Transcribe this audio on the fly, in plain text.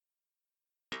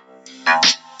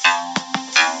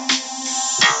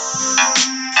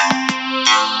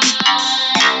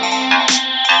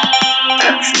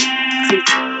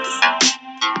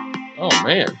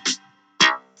man.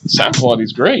 The sound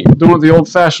quality's great. Doing it the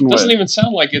old-fashioned way. Doesn't even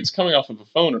sound like it's coming off of a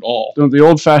phone at all. Doing it the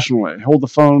old-fashioned way. Hold the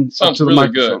phone up to the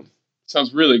microphone. Good.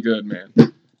 Sounds really good, man.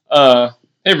 Hey,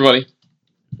 everybody.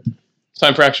 It's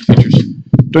time for Action Features.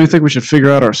 Don't you think we should figure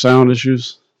out our sound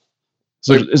issues?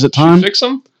 Is it time? Should we fix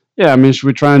them? Yeah, I mean, should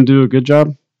we try and do a good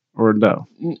job? Or no?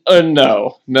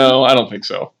 No, I don't think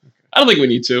so. I don't think we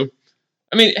need to.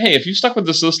 I mean, hey, if you've stuck with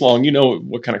this long, you know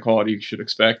what kind of quality you should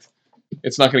expect.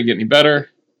 It's not going to get any better.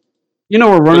 You know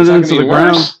we're running into the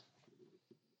ground.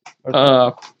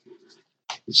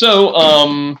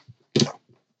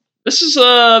 This is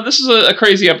a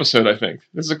crazy episode, I think.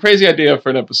 This is a crazy idea for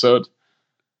an episode.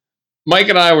 Mike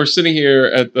and I were sitting here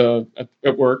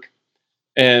at work,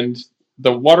 and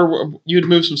you'd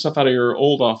moved some stuff out of your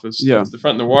old office to the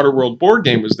front, and the Waterworld board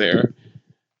game was there.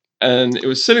 And it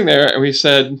was sitting there, and we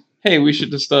said, hey, we should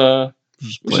just play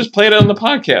it on the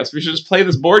podcast. We should just play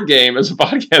this board game as a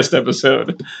podcast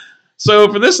episode.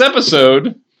 So for this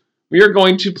episode, we are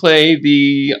going to play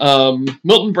the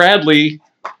Milton Bradley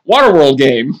Waterworld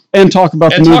game. And talk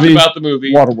about the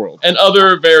movie Waterworld. And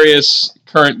other various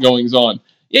current goings-on.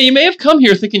 Yeah, you may have come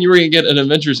here thinking you were going to get an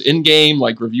Avengers Endgame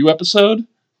review episode.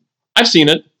 I've seen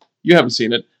it. You haven't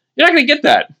seen it. You're not going to get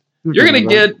that. You're going to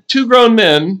get two grown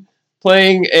men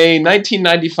playing a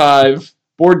 1995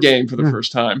 board game for the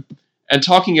first time and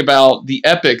talking about the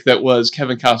epic that was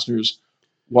Kevin Costner's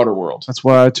Waterworld. That's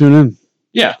why I tune in.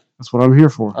 Yeah. That's what I'm here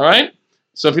for. All right?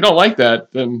 So if you don't like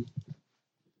that, then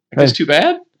I guess too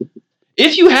bad.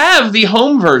 If you have the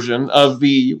home version of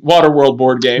the Waterworld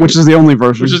board game, which is the only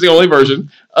version,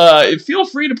 feel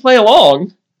free to play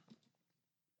along.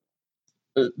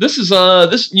 This is now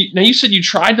you said you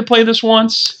tried to play this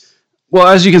once. Well,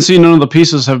 as you can see, none of the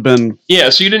pieces have been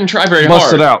so you didn't try very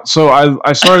busted out. So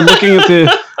I started looking at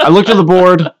I looked at the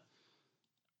board.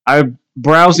 I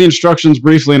browsed the instructions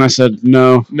briefly, and I said,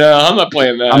 no, I'm not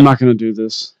playing that. I'm not going to do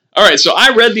this. All right, so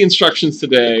I read the instructions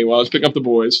today while I was picking up the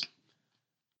boys.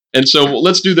 And so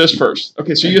let's do this first.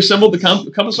 Okay, so you assembled the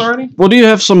compass already? Well, do you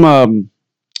have some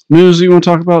news you want to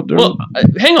talk about? Well,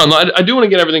 hang on. I do want to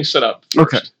get everything set up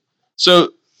first. Okay. So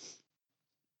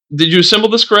did you assemble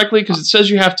this correctly? Because it says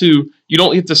you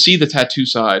don't get to see the tattoo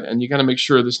side, and you got to make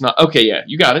sure this not... Okay, yeah,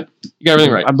 you got it. You got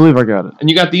everything right. I believe I got it. And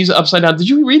you got these upside down. Did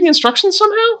you read the instructions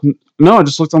somehow? No, I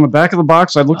just looked on the back of the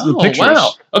box. I looked at the pictures.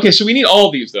 Wow. Okay, so we need all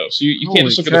of these, though. So you can't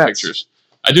just look at the pictures.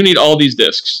 I do need all these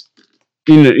discs.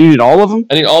 You need all of them?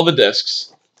 I need all the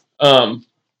discs. And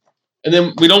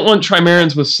then we don't want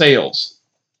Trimarans with sails.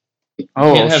 You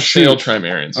can't have sail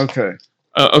Trimarans. Okay.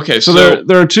 Okay, so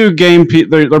there are two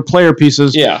they're player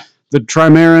pieces. Yeah. The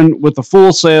Trimaran with the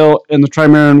full sail and the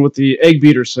Trimaran with the egg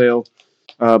beater sail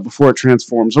before it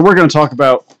transforms. So we're going to talk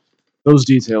about those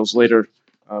details later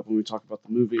when we talk about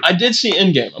the movie. I did see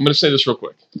Endgame. I'm going to say this real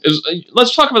quick.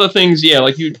 Let's talk about the things,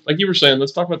 like you were saying,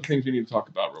 let's talk about the things we need to talk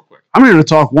about real quick. I'm here to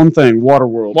talk one thing,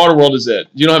 Waterworld. Waterworld is it.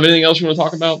 You don't have anything else you want to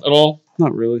talk about at all?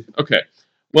 Not really. Okay.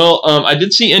 Well, I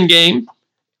did see Endgame.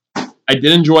 I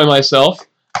did enjoy myself.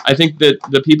 I think that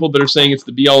the people that are saying it's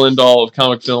the be-all, end-all of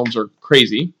comic films are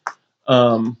crazy.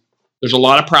 There's a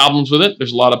lot of problems with it.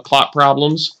 There's a lot of plot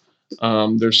problems.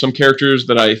 There's some characters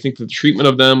that I think the treatment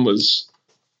of them was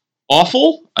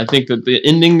awful. I think that the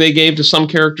ending they gave to some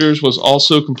characters was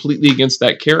also completely against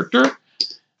that character.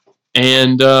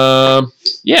 And I'm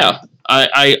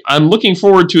looking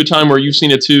forward to a time where you've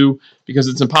seen it too, because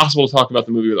it's impossible to talk about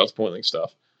the movie without spoiling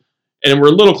stuff. And we're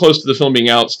a little close to the film being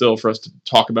out still for us to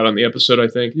talk about on the episode, I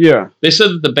think. Yeah. They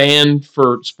said that the ban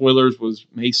for spoilers was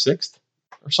May 6th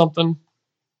or something.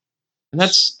 And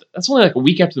that's only like a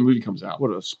week after the movie comes out. What,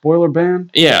 a spoiler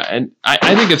ban? Yeah, and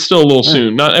I think it's still a little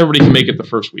soon. Not everybody can make it the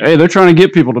first week. Hey, they're trying to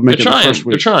get people to make it the first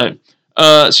week. They're trying.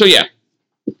 So yeah.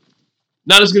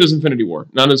 Not as good as Infinity War.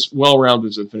 Not as well-rounded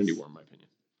as Infinity War, in my opinion.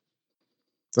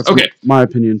 That's my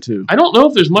opinion, too. I don't know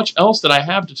if there's much else that I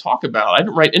have to talk about. I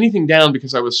didn't write anything down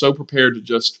because I was so prepared to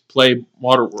just play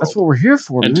Waterworld. That's what we're here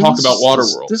for, and talk about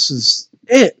Waterworld. This is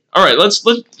it. All right,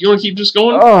 you want to keep just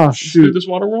going? Oh, shoot. Through this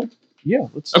Waterworld? Yeah,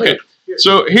 let's do it.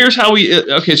 So here's how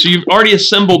so you've already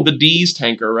assembled the D's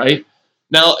tanker, right?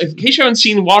 Now, in case you haven't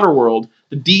seen Waterworld,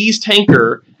 the D's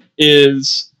tanker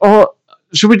is...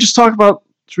 should we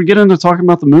get into talking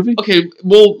about the movie? Okay,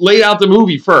 we'll lay out the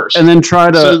movie first. And then try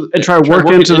work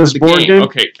into this board game?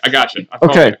 Okay, I got you.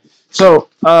 Okay, so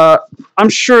I'm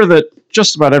sure that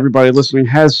just about everybody listening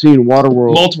has seen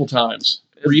Waterworld. Multiple times,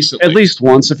 recently. At least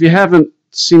once. If you haven't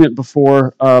seen it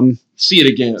before... see it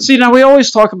again. See, now we always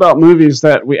talk about movies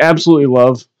that we absolutely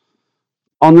love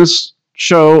on this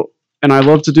show, and I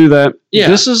love to do that. Yeah.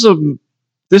 This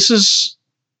is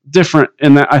different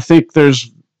in that I think there's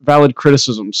valid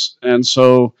criticisms, and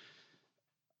so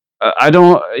I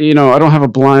don't have a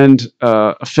blind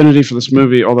affinity for this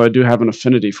movie, although I do have an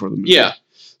affinity for the movie. Yeah.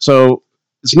 So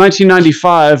it's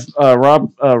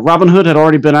 1995. Robin Hood had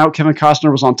already been out. Kevin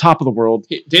Costner was on top of the world.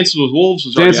 Dances with Wolves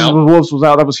was already out. Dances with Wolves was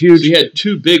out. That was huge. So he had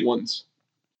two big ones.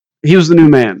 He was the new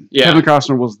man. Yeah. Kevin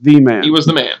Costner was the man. He was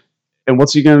the man. And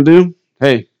what's he going to do?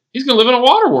 Hey. He's going to live in a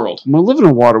water world. I'm going to live in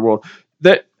a water world.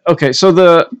 Okay, so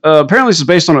apparently this is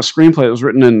based on a screenplay that was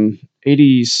written in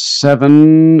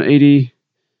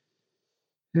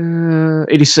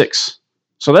 86.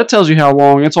 So that tells you how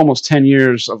long. It's almost 10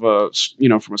 years of from a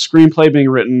screenplay being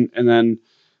written and then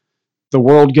the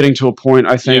world getting to a point,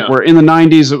 I think, where in the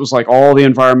 90s it was like all the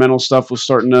environmental stuff was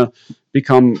starting to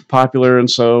become popular, and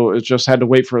so it just had to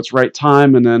wait for its right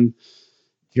time, and then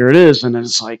here it is, and then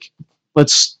it's like,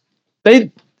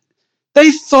 they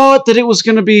thought that it was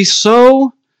going to be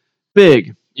so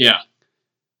big. Yeah.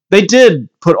 They did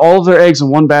put all of their eggs in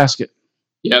one basket.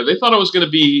 Yeah, they thought it was going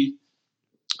to be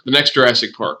the next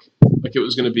Jurassic Park. Like it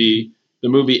was going to be the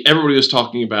movie everybody was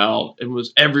talking about. It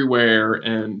was everywhere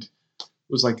and it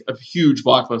was like a huge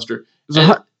blockbuster.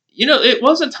 It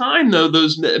was a time, though,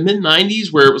 those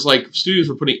mid-90s where it was like studios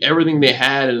were putting everything they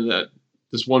had into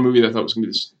this one movie that I thought was going to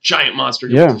be this giant monster.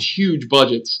 Yeah. With huge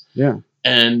budgets. Yeah.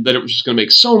 And that it was just going to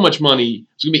make so much money. It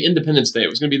was going to be Independence Day. It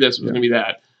was going to be this. It was going to be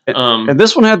that. And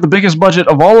this one had the biggest budget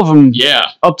of all of them.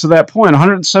 Yeah. Up to that point,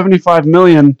 $175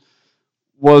 million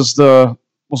was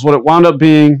what it wound up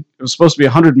being. It was supposed to be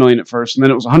 $100 million at first, and then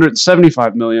it was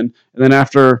 $175 million, and then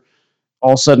after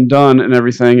all said and done and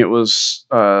everything, it was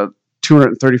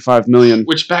 $235 million.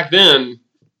 Which back then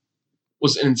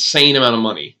was an insane amount of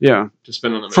money. Yeah. To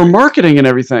spend on a movie. For marketing and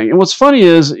everything. And what's funny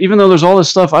is, even though there's all this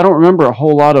stuff, I don't remember a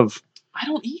whole lot of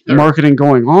marketing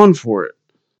going on for it.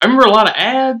 I remember a lot of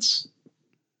ads,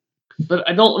 but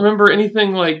I don't remember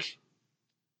anything like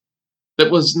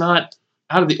that was not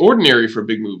out of the ordinary for a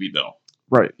big movie, though.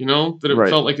 Right. That it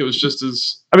felt like it was just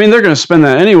as... I mean, they're going to spend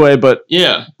that anyway, but...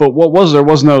 Yeah. But what was there?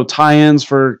 Was no tie-ins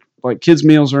for like kids'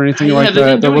 meals or anything like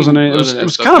that. There wasn't any... It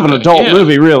was kind of an adult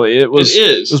movie, really. It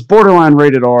was borderline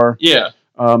rated R. Yeah.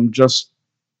 I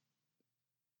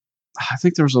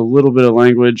think there was a little bit of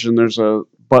language, and there's a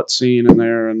butt scene in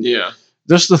there, and yeah.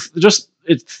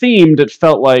 It themed. It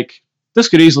felt like this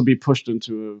could easily be pushed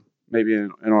into maybe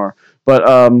an R, but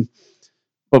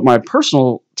my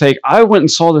personal take, I went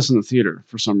and saw this in the theater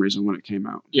for some reason when it came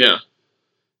out. Yeah.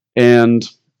 And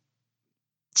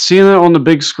seeing it on the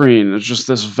big screen, it's just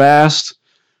this vast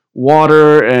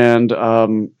water and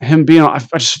him being... I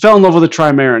just fell in love with the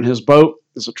Trimaran. His boat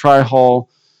is a tri-hull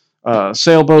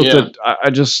sailboat that I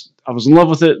was in love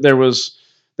with it. There was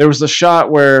the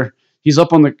shot where he's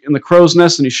up in the crow's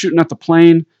nest and he's shooting at the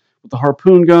plane with the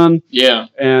harpoon gun. Yeah.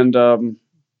 And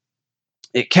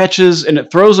it catches and it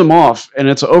throws him off, and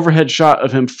it's an overhead shot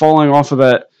of him falling off of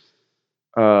that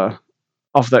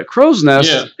crow's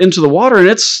nest into the water, and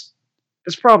it's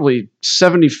probably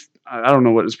 70. I don't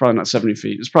know what. It's probably not 70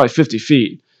 feet. It's probably 50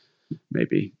 feet,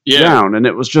 maybe down, and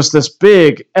it was just this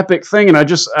big epic thing. And I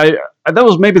that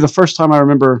was maybe the first time I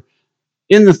remember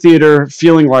in the theater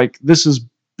feeling like this is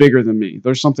bigger than me.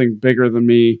 There's something bigger than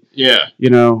me. Yeah.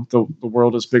 The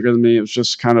world is bigger than me. It was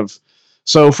just kind of...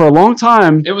 So for a long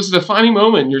time... It was a defining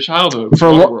moment in your childhood. For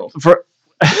a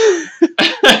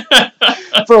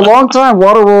long time,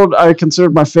 Waterworld I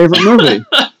considered my favorite movie.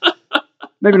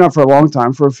 Maybe not for a long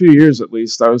time. For a few years at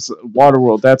least.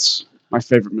 Waterworld, that's my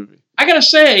favorite movie. I gotta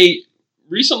say,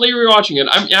 recently rewatching it,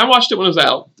 I watched it when it was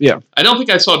out. Yeah. I don't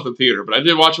think I saw it at the theater, but I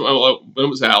did watch it when it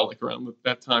was out, like around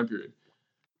that time period.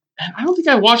 And I don't think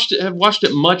I have watched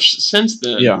it much since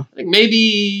then. Yeah. I think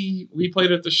maybe we played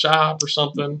it at the shop or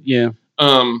something. Yeah.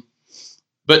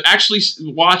 But actually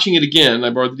watching it again,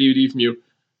 I borrowed the DVD from you.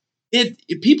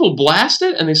 People blast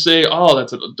it and they say, "Oh,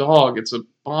 that's a dog. It's a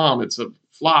bomb. It's a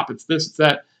flop. It's this. It's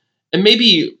that." And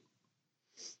maybe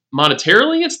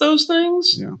monetarily, it's those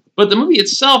things. Yeah. But the movie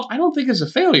itself, I don't think is a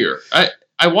failure. I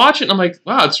watch it and I'm like,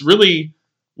 wow, it's really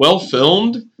well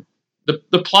filmed.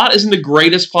 The plot isn't the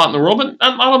greatest plot in the world, but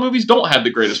a lot of movies don't have the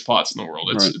greatest plots in the world.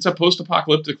 It's a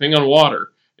post-apocalyptic thing on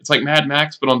water. It's like Mad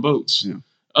Max, but on boats. Yeah.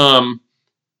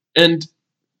 And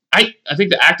I think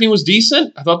the acting was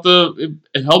decent. I thought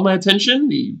it held my attention.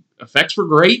 The effects were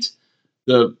great.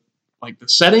 The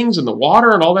settings and the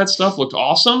water and all that stuff looked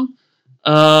awesome.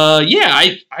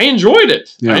 I enjoyed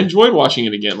it. Yeah. I enjoyed watching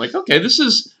it again. Like, okay, this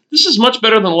is much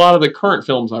better than a lot of the current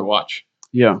films I watch.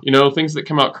 Yeah. Things that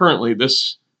come out currently.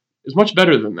 This is much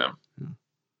better than them.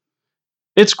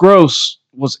 Its gross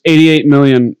was $88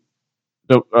 million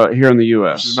here in the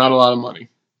U.S. Which is not a lot of money.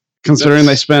 Considering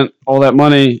they spent all that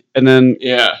money, and then...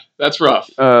 Yeah, that's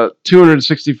rough.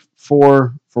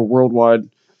 264 for worldwide.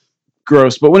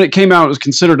 gross. But when it came out, it was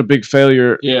considered a big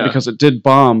failure because it did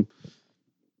bomb.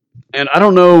 And I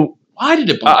don't know. Why did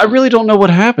it bomb? I really don't know what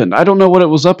happened. I don't know what it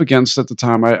was up against at the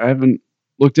time. I haven't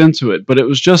looked into it. But it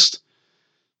was just,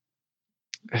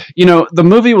 the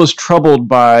movie was troubled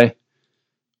by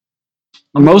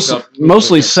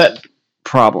mostly set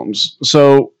problems.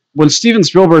 So when Steven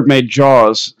Spielberg made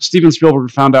Jaws, Steven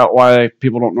Spielberg found out why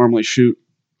people don't normally shoot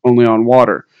only on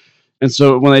water. And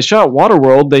so when they shot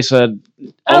Waterworld, they said,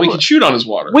 we can shoot on his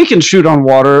water. We can shoot on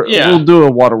water. Yeah. We'll do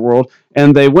a Waterworld.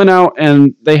 And they went out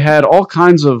and they had all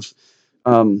kinds of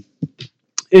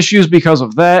issues because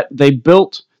of that. They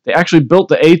actually built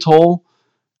the atoll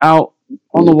out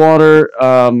on the water.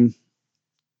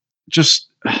 Just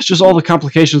all the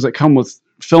complications that come with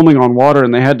filming on water,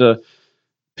 and they had to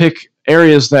pick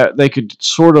areas that they could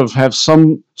sort of have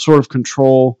some sort of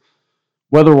control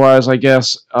weather-wise, I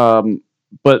guess,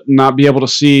 but not be able to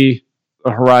see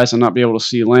the horizon, not be able to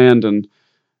see land. And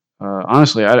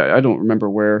honestly, I don't remember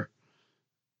where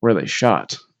they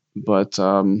shot, but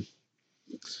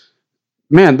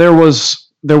man, there was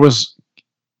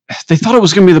they thought it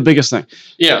was going to be the biggest thing.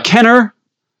 Yeah, Kenner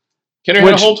had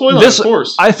a whole toy line, of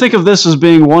course. I think of this as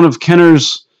being one of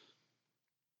Kenner's.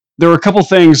 There were a couple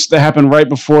things that happened right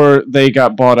before they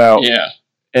got bought out. Yeah.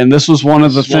 And this was one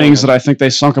of the things that I think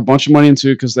they sunk a bunch of money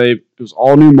into because it was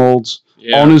all new molds,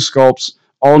 all new sculpts,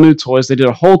 all new toys. They did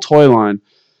a whole toy line.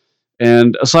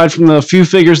 And aside from the few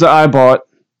figures that I bought,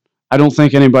 I don't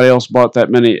think anybody else bought that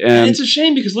many. And it's a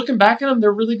shame because looking back at them,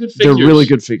 they're really good figures. They're really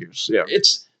good figures, yeah.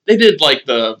 They did like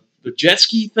the jet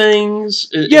ski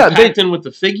things, packed in with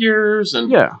the figures,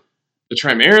 and the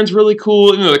Trimaran's really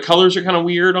cool. The colors are kind of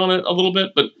weird on it a little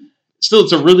bit, but still,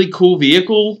 it's a really cool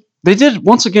vehicle. They did,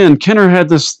 once again, Kenner had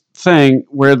this thing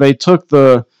where they took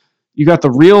you got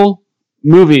the real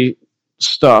movie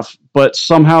stuff, but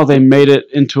somehow they made it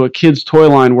into a kid's toy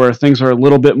line where things are a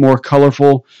little bit more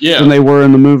colorful than they were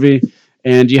in the movie.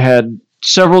 And you had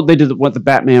they went the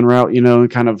Batman route, and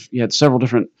kind of, you had several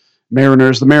different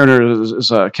Mariners. The Mariner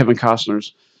is Kevin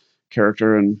Costner's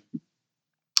character, and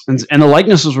the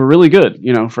likenesses were really good,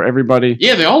 for everybody.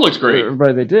 Yeah, they all looked great.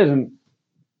 Everybody they did, and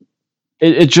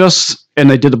and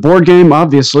they did the board game,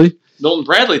 obviously. Milton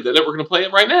Bradley did it. We're going to play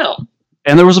it right now.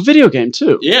 And there was a video game,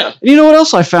 too. Yeah. And you know what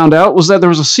else I found out was that there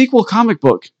was a sequel comic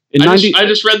book in I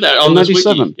just read that on this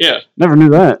wiki. Yeah. Never knew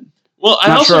that. Well,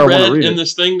 I also read in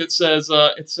this thing that says,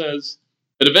 it says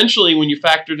that eventually when you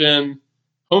factored in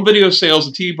home video sales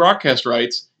and TV broadcast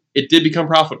rights, it did become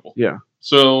profitable. Yeah.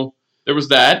 So there was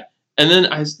that. And then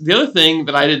the other thing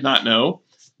that I did not know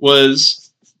was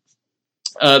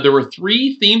there were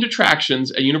 3 themed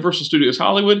attractions at Universal Studios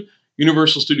Hollywood,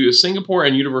 Universal Studios Singapore,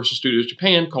 and Universal Studios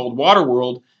Japan called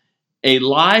Waterworld, a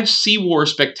live SeaWar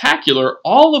spectacular,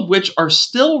 all of which are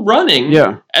still running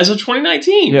as of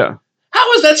 2019. Yeah.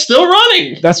 How is that still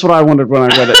running? That's what I wondered when I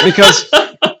read it, because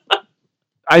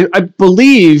I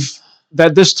believe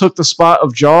that this took the spot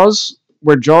of Jaws,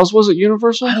 where Jaws was at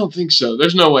Universal. I don't think so.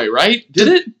 There's no way, right? Did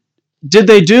it? Did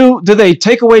they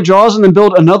take away Jaws and then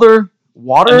build another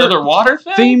water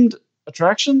thing? Themed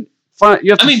attraction?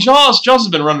 Jaws has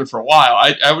been running for a while.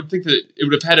 I would think that it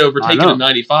would have had to overtake it in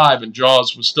 95, and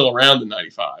Jaws was still around in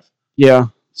 95. Yeah.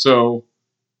 So,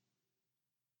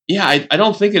 yeah, I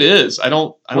don't think it is. I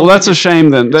don't. Well, that's a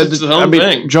shame then. It's the whole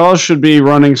thing. Jaws should be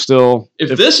running still.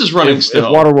 If this is running still.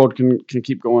 If Waterworld can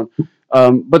keep going.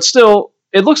 But still,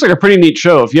 it looks like a pretty neat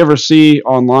show. If you ever see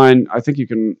online, I think you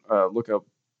can look up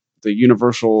the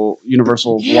Universal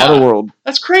Waterworld.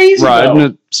 That's crazy ride, and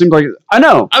it seemed like, I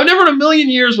know. I would never in a million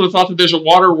years would have thought that there's a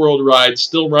Waterworld ride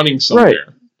still running somewhere. Right.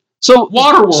 So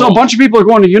Waterworld. So a bunch of people are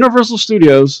going to Universal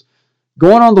Studios,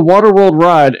 going on the Waterworld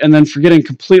ride, and then forgetting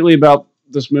completely about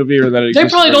this movie or that it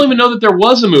exists. They probably don't even know that there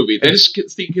was a movie. They just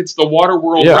think it's the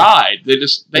Waterworld ride.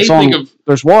 They think of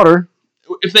there's water.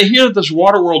 If they hear that there's a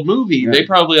Waterworld movie, they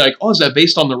probably like, oh, is that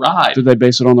based on the ride? Did they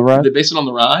base it on the ride? Did they base it on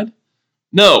the ride?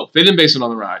 No, they didn't base it on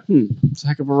the ride. It's a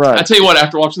heck of a ride. I tell you what,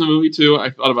 after watching the movie too, I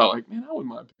thought about I wouldn't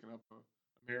mind picking up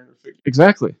a Mariner figure.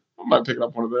 Exactly. I wouldn't mind picking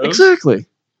up one of those. Exactly.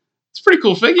 It's a pretty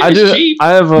cool figure. It's cheap.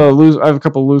 I have a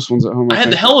couple loose ones at home. I had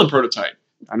the Helen prototype.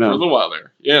 I know. For a little while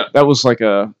there. Yeah. That was like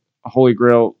a holy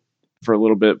grail for a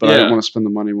little bit, but I didn't want to spend the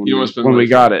money when we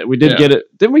got it. We did get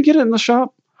it. Didn't we get it in the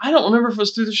shop? I don't remember if it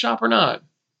was through the shop or not.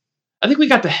 I think we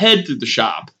got the head through the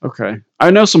shop. Okay.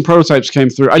 I know some prototypes came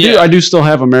through. I do still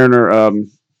have a Mariner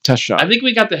test shot. I think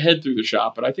we got the head through the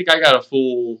shop, but I think I got a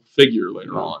full figure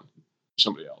later on.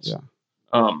 Somebody else.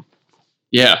 Yeah.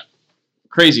 Yeah.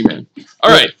 Crazy, man.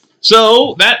 All right.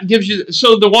 So that gives you...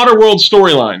 So the Waterworld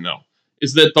storyline, though,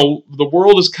 is that the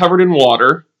world is covered in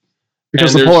water.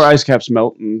 Because the polar ice caps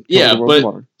melt and cover the world's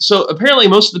water. So apparently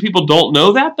most of the people don't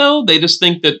know that, though. They just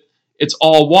think that it's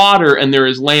all water and there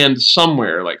is land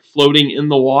somewhere, like floating in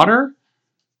the water.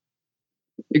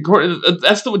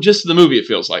 That's the gist of the movie, it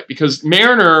feels like. Because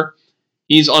Mariner,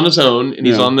 he's on his own, and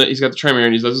he's got the Tremere,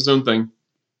 and he does his own thing.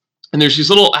 And there's these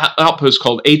little outposts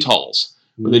called atolls,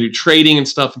 where they do trading and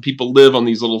stuff, and people live on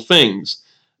these little things.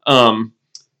 And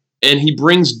he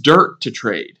brings dirt to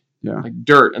trade. Yeah. Like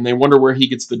dirt, and they wonder where he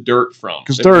gets the dirt from.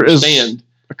 Because dirt is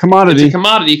a commodity. It's a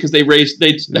commodity because they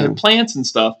have plants and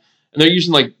stuff, and they're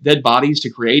using like dead bodies to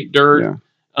create dirt.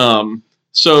 Yeah.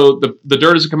 So the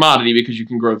dirt is a commodity because you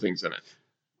can grow things in it.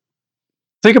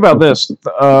 Think about this.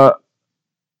 I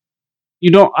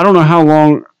don't know how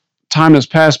long time has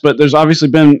passed, but there's obviously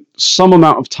been some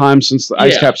amount of time since the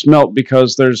ice caps melt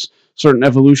because there's certain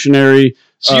evolutionary.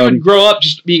 So you would grow up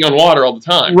just being on water all the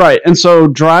time, right? And so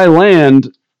dry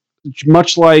land.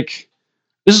 Much like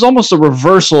this is almost a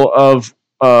reversal of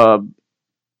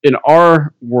in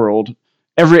our world,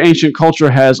 every ancient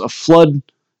culture has a flood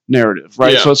narrative,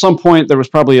 right? So at some point there was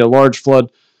probably a large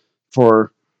flood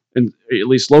at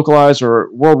least localized or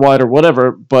worldwide or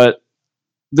whatever, but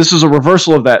this is a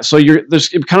reversal of that. So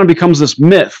it kind of becomes this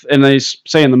myth, and they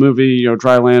say in the movie,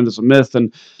 dry land is a myth,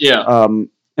 and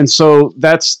and so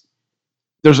there's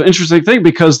an interesting thing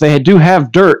because they do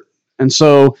have dirt. And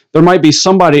so there might be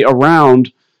somebody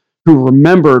around who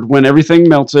remembered when everything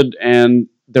melted and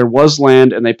there was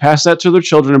land, and they passed that to their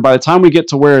children. And by the time we get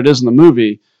to where it is in the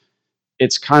movie,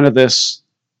 it's kind of this.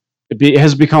 It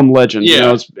has become legend.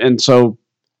 Yeah. And so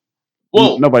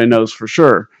nobody knows for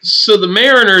sure. So the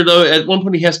Mariner, though, at one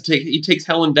point he takes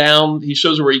Helen down. He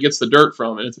shows her where he gets the dirt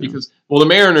from, and it's because the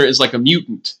Mariner is like a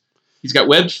mutant. He's got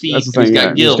webbed feet. That's the thing, he's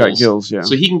got gills. He's got gills. Yeah.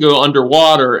 So he can go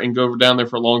underwater and go down there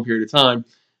for a long period of time.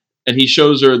 And he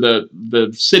shows her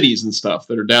the cities and stuff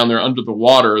that are down there under the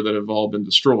water that have all been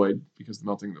destroyed because of the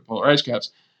melting of the polar ice caps.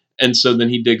 And so then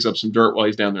he digs up some dirt while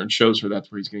he's down there and shows her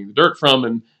that's where he's getting the dirt from.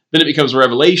 And then it becomes a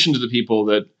revelation to the people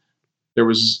that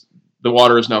the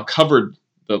water has now covered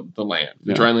the land.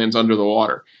 The dry land's under the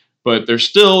water. But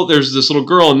there's this little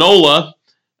girl, Nola,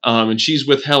 and she's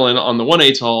with Helen on the one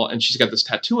atoll, and she's got this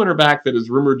tattoo on her back that is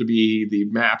rumored to be the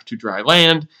map to dry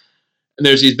land. And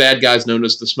there's these bad guys known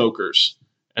as the Smokers.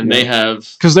 And they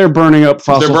have... Because they're burning up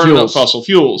fossil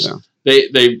fuels. Yeah.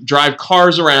 They drive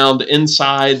cars around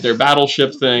inside their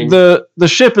battleship thing. The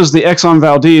ship is the Exxon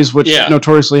Valdez, which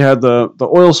notoriously had the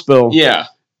oil spill. Yeah.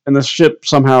 And the ship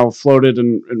somehow floated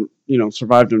and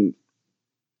survived and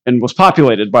was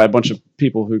populated by a bunch of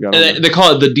people who got on. They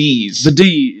call it the D's. The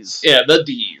D's. Yeah, the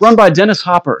D's. Run by Dennis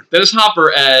Hopper. Dennis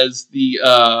Hopper as the...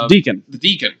 Deacon. The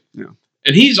Deacon. Yeah.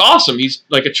 And he's awesome. He's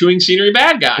like a chewing scenery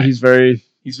bad guy.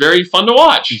 He's very fun to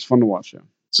watch. He's fun to watch, yeah.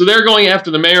 So they're going after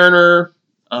the Mariner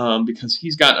because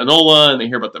he's got Enola, and they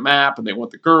hear about the map, and they want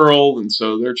the girl, and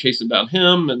so they're chasing down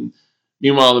him. And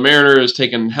meanwhile, the Mariner is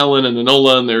taking Helen and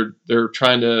Enola, and they're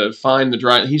trying to find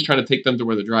he's trying to take them to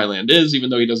where the dry land is,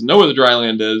 even though he doesn't know where the dry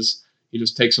land is. He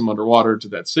just takes them underwater to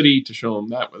that city to show them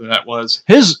whether that was.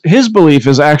 His belief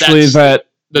is actually that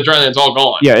the dry land's all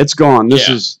gone. Yeah, it's gone. This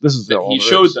is he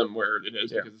showed them where it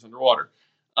is because it's underwater.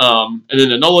 And then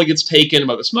Enola gets taken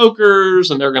by the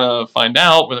Smokers, and they're going to find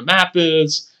out where the map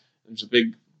is. There's a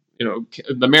big,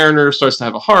 the Mariner starts to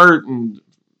have a heart and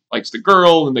likes the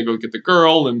girl, and they go get the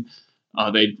girl, and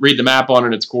they read the map on it,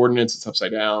 and its coordinates, it's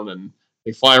upside down, and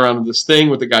they fly around with this thing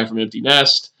with the guy from Empty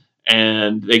Nest,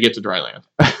 and they get to dry land.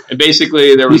 And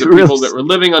basically, there was people that were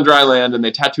living on dry land, and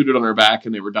they tattooed it on her back,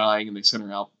 and they were dying, and they sent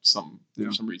her out for some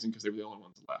reason because they were the only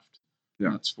ones left. Yeah.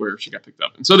 And that's where she got picked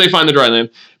up. And so they find the dry land.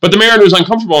 But the Mariner is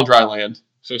uncomfortable on dry land.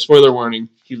 So spoiler warning,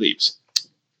 he leaves.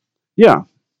 Yeah.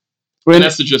 And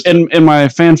that's the gist. In my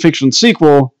fan fiction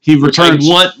sequel, he returns. I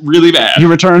want really bad. He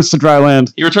returns to dry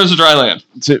land. He returns to dry land.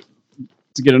 To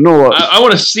get Enola. I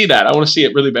want to see that. I want to see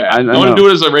it really bad. I want to do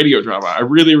it as a radio drama. I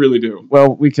really, really do.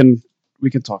 Well, we can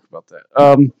talk about that.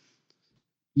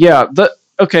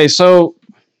 So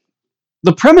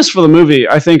the premise for the movie,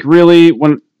 I think really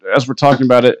as we're talking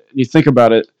about it, you think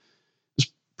about it,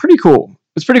 it's pretty cool.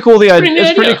 It's pretty cool.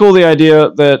 It's pretty cool the idea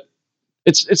that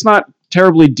it's not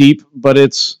terribly deep, but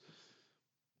it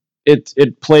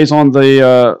plays on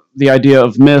the idea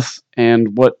of myth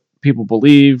and what people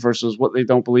believe versus what they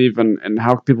don't believe, and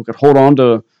how people could hold on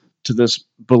to this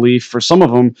belief. For some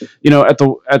of them, at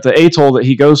the atoll that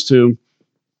he goes to,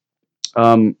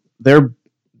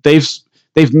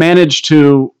 they've managed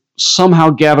to somehow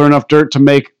gather enough dirt to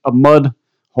make a mud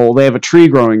hole. They have a tree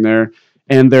growing there,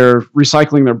 and they're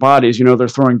recycling their bodies. They're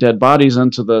throwing dead bodies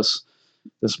into this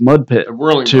mud pit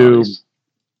bodies.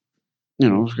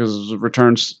 Because it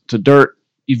returns to dirt,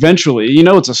 eventually,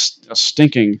 it's a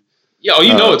stinking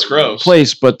it's gross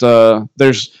place, but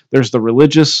there's the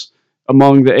religious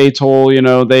among the atoll.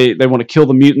 They want to kill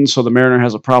the mutants, so the Mariner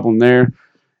has a problem there,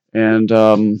 and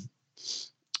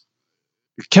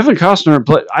Kevin Costner,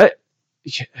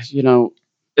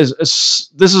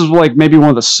 this is like maybe one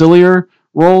of the sillier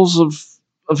roles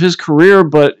of his career,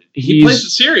 but he plays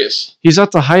it serious. He's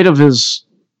at the height of his,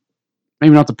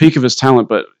 maybe not the peak of his talent,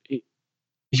 but he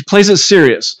plays it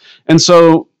serious. And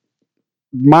so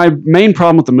my main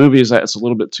problem with the movie is that it's a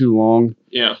little bit too long.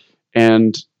 Yeah.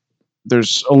 And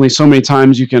there's only so many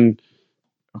times you can,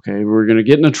 okay, we're going to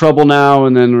get into trouble now,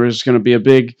 and then there's going to be a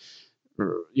big,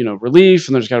 relief,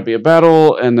 and there's got to be a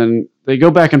battle, and then they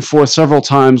go back and forth several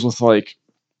times with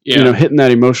hitting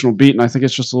that emotional beat, and I think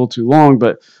it's just a little too long.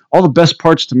 But all the best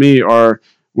parts to me are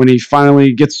when he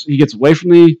finally gets away from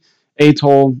the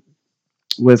atoll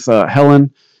with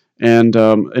Helen and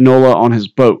Enola on his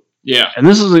boat. Yeah, and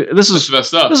this is the best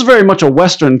stuff. This is very much a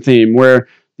Western theme where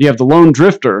you have the lone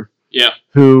drifter,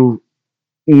 who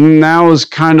now is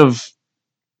kind of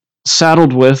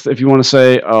saddled with, if you want to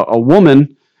say, a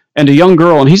woman and a young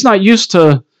girl, and he's not used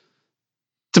to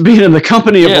being in the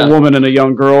company of a woman and a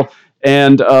young girl,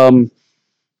 and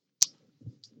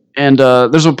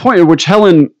there's a point at which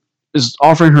Helen is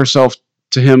offering herself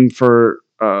to him for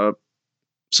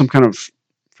some kind of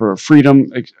for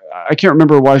freedom. I can't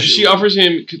remember why she offers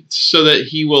him so that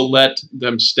he will let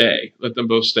them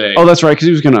both stay. Oh, that's right, because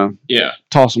he was gonna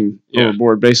toss him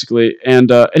overboard basically, and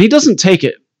he doesn't take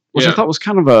it, which I thought was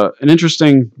kind of an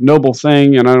interesting, noble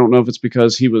thing, and I don't know if it's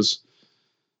because he was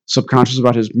subconscious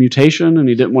about his mutation and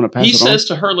he didn't want to pass it on. He says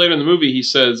to her later in the movie, he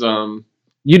says,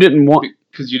 "You didn't want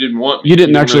because you didn't want me. You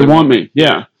didn't actually really want me."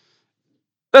 Yeah.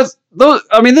 That's those.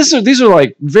 I mean, these are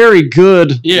like very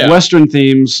good Western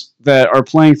themes that are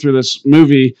playing through this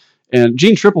movie. And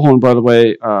Gene Triplehorn, by the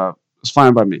way, is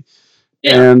fine by me.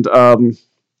 Yeah. And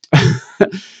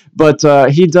but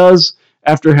he does,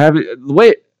 after having the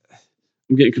way,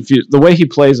 I'm getting confused. The way he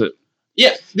plays it.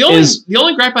 Yeah. The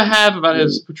only gripe I have about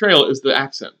his portrayal is the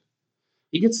accent.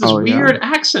 He gets this weird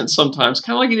accent sometimes,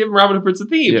 kind of like he did in Robin Hood Prince of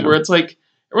Thieves, where it's like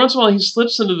every once in a while he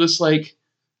slips into this like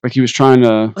he was trying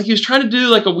to do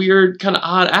like a weird kind of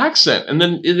odd accent, and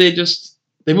then they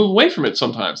move away from it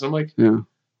sometimes. And I'm like,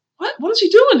 what is he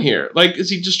doing here? Like, is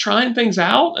he just trying things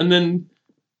out? And then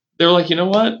they're like, you know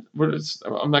what?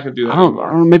 I'm not going to do that. I don't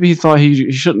know. Maybe he thought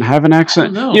he shouldn't have an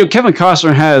accent. I don't know. Kevin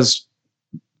Costner has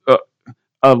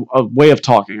a way of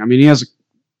talking. I mean, he has a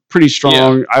pretty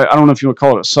strong. I don't know if you would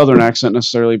call it a Southern accent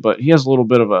necessarily, but he has a little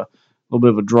bit of a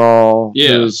drawl.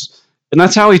 Yeah. And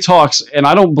that's how he talks, and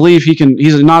I don't believe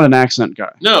he's not an accent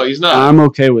guy. No, he's not. I'm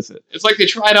okay with it. It's like they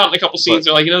tried out in a couple scenes,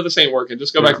 they're like, this ain't working,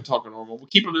 just go back to talking normal. We'll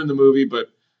keep him in the movie, but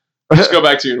just go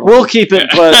back to your normal. We'll keep it,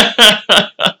 but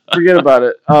forget about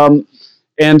it.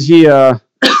 And he, I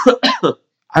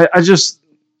just,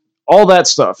 all that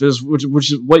stuff is,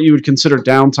 which is what you would consider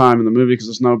downtime in the movie, because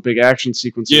there's no big action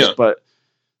sequences, but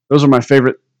those are my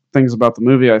favorite things about the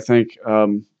movie, I think.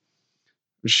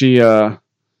 After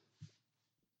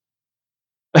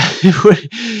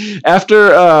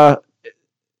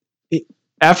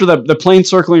the plane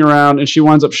circling around, and she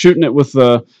winds up shooting it with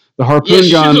the harpoon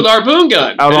gun. Shoots with the harpoon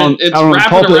gun. It's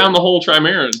wrapping around the whole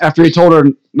Trimaran. After he told her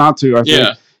not to, I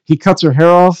think. He cuts her hair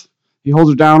off. He holds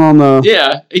her down on the.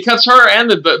 Yeah, he cuts her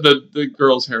and the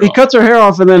girl's hair off. He cuts her hair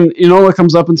off, and then Enola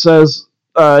comes up and says,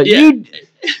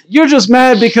 "You're just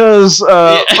mad because."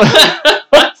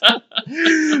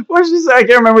 What did she say? I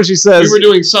can't remember what she says. You were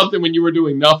doing something when you were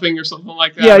doing nothing, or something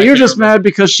like that. Yeah, you're just mad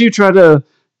because she tried to.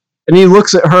 And he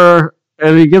looks at her,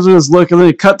 and he gives her this look, and then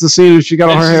he cuts the scene, and she got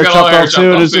all her hair chopped off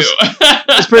too. And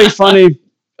it's pretty funny.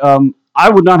 I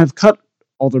would not have cut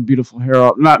all their beautiful hair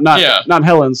off. Not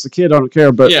Helen's. The kid, I don't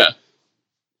care, but you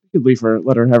could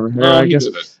let her have her hair. I guess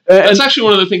that's actually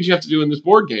one of the things you have to do in this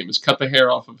board game is cut the hair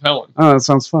off of Helen. Oh, that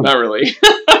sounds fun. Not really.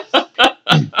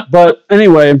 But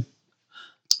anyway.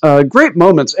 Great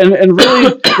moments and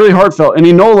really really heartfelt. And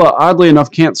Enola, oddly enough,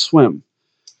 can't swim.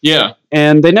 Yeah.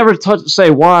 And they never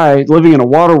say why, living in a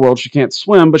water world, she can't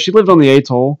swim, but she lived on the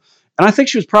atoll. And I think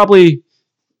she was probably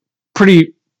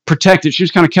pretty protected. She was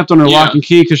kind of kept under lock and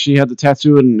key because she had the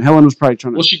tattoo, and Helen was probably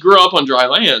trying to... Well, she grew up on dry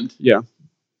land. Yeah.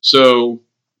 So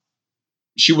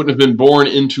she wouldn't have been born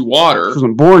into water. She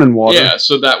wasn't born in water. Yeah,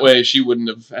 so that way she wouldn't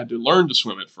have had to learn to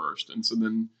swim at first. And so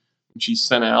then when she's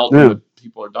sent out and the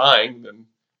people are dying, then...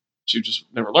 she just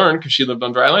never learned because she lived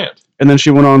on dry land. And then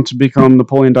she went on to become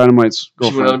Napoleon Dynamite's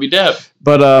girlfriend. She went on to be Deb.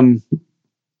 But,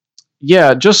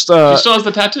 just... she still has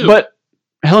the tattoo. But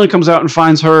Helen comes out and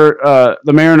finds her,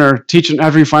 the Mariner, teaching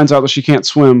after he finds out that she can't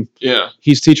swim. Yeah.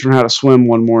 He's teaching her how to swim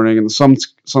one morning, and the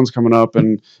sun's coming up,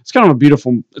 and it's kind of a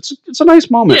beautiful. It's a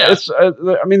nice moment. Yeah. It's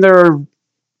I mean there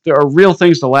are real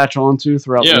things to latch onto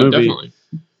throughout the movie.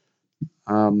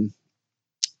 Definitely.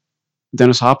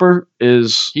 Dennis Hopper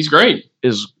he's great.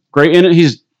 Is great in it.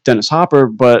 He's Dennis Hopper,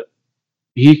 but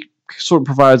he sort of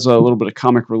provides a little bit of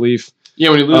comic relief. Yeah,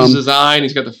 when he loses his eye and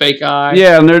he's got the fake eye.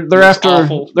 Yeah, and they're after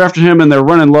him, and they're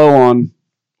running low on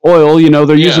oil. You know,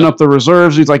 they're using up the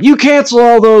reserves. He's like, "You cancel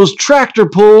all those tractor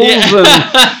pulls and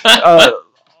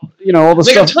you know all the stuff."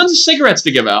 They got tons of cigarettes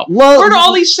to give out. Where do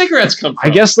all these cigarettes come from?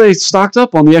 I guess they stocked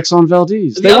up on the Exxon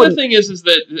Valdez. The other thing is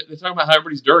that they talk about how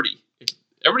everybody's dirty.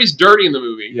 Everybody's dirty in the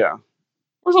movie. Yeah.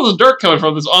 Where's all this dirt coming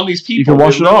from that's on these people? You can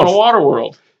wash it off. In a water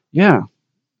world. Yeah.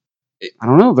 I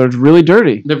don't know. They're really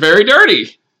dirty. They're very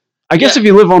dirty. I guess if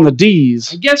you live on the D's.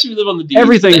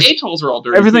 The atolls are all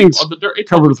dirty. Everything's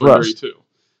covered with rust. Too.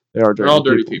 They are dirty. They're all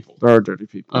dirty people. There are dirty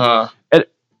people.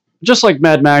 Just like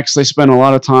Mad Max, they spend a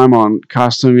lot of time on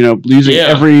costume. You know, using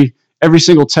every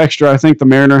single texture. I think the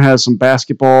Mariner has some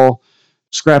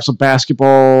scraps of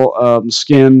basketball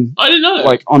skin. I didn't know that.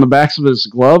 Like on the backs of his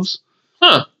gloves.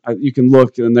 Huh. You can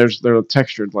look, and they're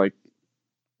textured like.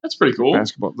 That's pretty cool.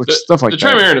 Basketball, stuff like that. The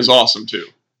Trimaran is awesome too.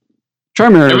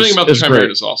 Everything about the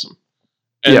Trimaran is awesome,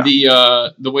 and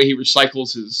the way he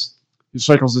recycles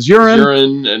his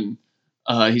urine, and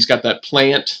he's got that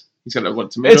plant. He's got a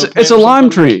tomato. It's a lime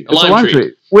tree. It's a lime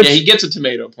tree. Which, he gets a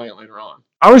tomato plant later on.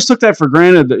 I always took that for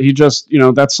granted that he just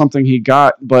that's something he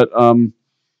got, but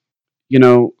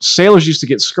sailors used to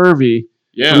get scurvy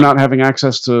from not having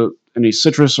access to any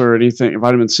citrus or anything,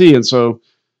 vitamin C, and so.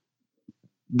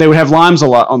 They would have limes a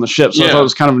lot on the ship, so I thought it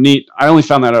was kind of neat. I only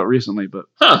found that out recently, but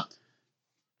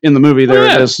in the movie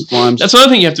there is limes. That's another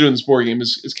thing you have to do in this board game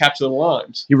is capture the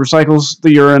limes. He recycles the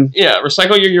urine. Yeah,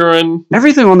 recycle your urine.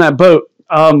 Everything on that boat.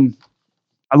 I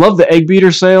love the egg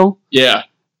beater sail. Yeah.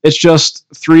 It's just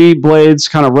 3 blades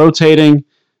kind of rotating,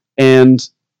 and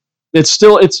it's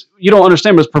you don't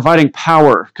understand, but it's providing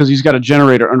power because he's got a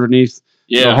generator underneath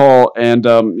the hull, and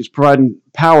he's providing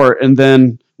power, and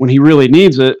then when he really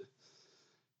needs it,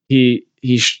 He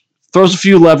throws a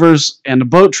few levers, and the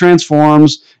boat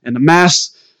transforms, and the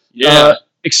mast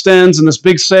extends, and this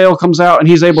big sail comes out, and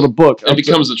he's able to book. It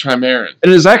becomes a Trimaran. It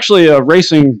is actually a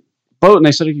racing boat, and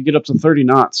they said it could get up to 30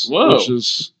 knots. Whoa. Which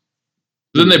is...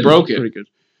 Then they broke it. Pretty good.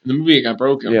 In the movie, it got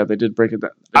broken. Yeah, they did break it.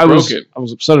 I was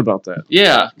upset about that.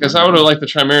 Yeah, because I would have liked the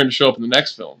Trimaran to show up in the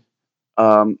next film.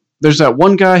 There's that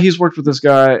one guy, he's worked with this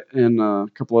guy and a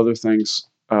couple other things.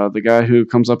 The guy who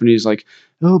comes up and he's like,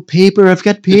 "Oh, paper! I've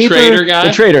got paper." The trader guy.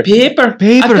 The trader. Paper.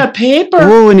 I've got paper.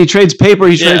 Oh, and he trades paper.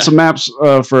 He trades some maps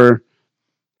for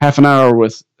half an hour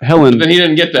with Helen. But then he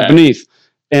didn't get that beneath,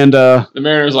 and the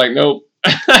Mariner's like, "Nope."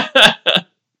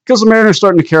 Because the Mariner's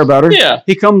starting to care about her. Yeah.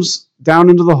 He comes down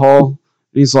into the hull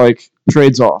and he's like,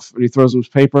 trades off, and he throws him his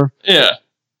paper. Yeah.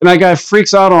 And that guy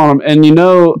freaks out on him, and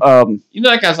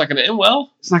that guy's not going to end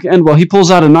well. It's not going to end well. He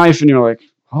pulls out a knife, and you're like,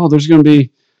 "Oh, there's going to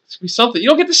be something." You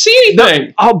don't get to see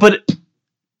anything. No, but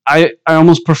I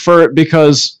almost prefer it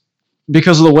because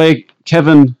of the way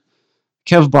Kevbot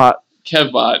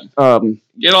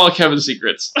get all Kevin's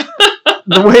secrets.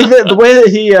 the way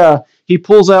that he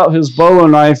pulls out his bolo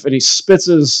knife and he spits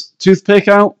his toothpick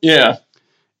out. Yeah.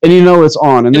 And it's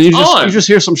on, and then you just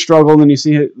hear some struggle, and then you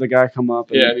see the guy come up.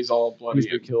 And he's all bloody. He's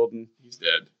been killed, and he's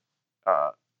dead.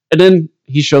 And then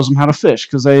he shows them how to fish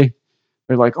because they're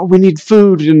like, "Oh, we need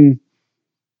food," and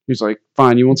he's like,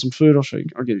 "Fine, you want some food? I'll show you.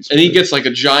 I'll give you some." And food. He gets like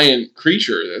a giant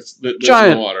creature that lives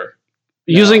in the water,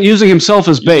 using himself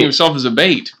as bait. Using himself as a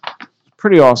bait.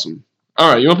 Pretty awesome.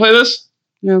 All right, you want to play this?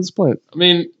 Yeah, let's play it. I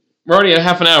mean, we're already at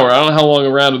half an hour. I don't know how long a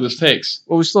round of this takes.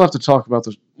 Well, we still have to talk about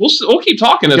this. We'll keep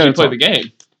talking as we play the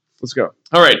game. Let's go.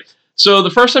 All right. So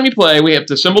the first time you play, we have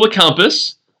to assemble the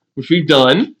compass, which we've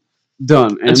done.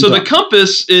 And so the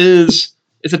compass it's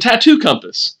a tattoo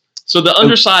compass. So the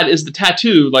underside is the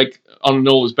tattoo, like on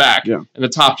Nola's back, and the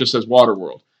top just says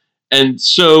Waterworld. And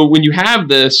so when you have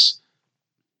this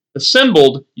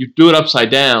assembled, you do it upside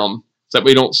down, so that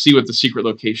way you don't see what the secret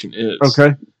location is.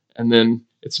 Okay. And then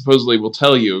it supposedly will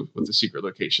tell you what the secret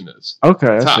location is.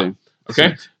 Okay, I see.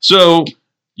 Okay. So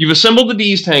you've assembled the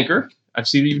D's tanker. I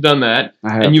see that you've done that.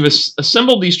 I have. And you've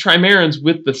assembled these Trimarans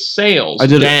with the sails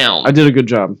down. I did a good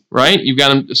job. Right? You've got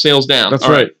them sails down. That's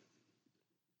right.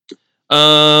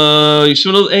 You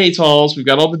assembled the atolls. We've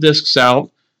got all the discs out.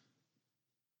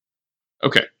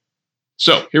 Okay.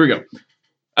 So, here we go.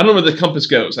 I don't know where the compass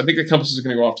goes. I think the compass is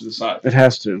going to go off to the side. It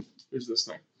has to. Here's this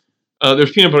thing.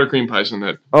 There's peanut butter cream pies in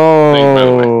that thing, by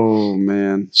the way. Oh,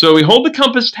 man. So we hold the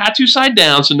compass tattoo side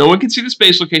down so no one can see the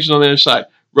space location on the other side.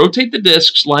 Rotate the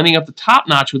discs, lining up the top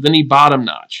notch with any bottom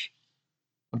notch.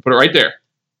 I'll put it right there.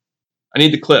 I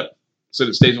need the clip so that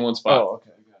it stays in one spot. Oh, okay.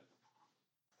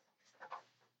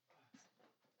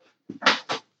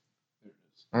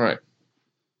 All right.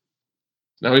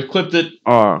 Now we've clipped it.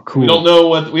 Oh, cool. We don't know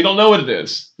what it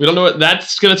is. We don't know what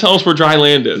that's going to tell us where dry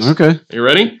land is. Okay. Are you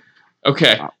ready?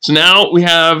 Okay. So now we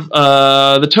have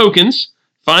the tokens.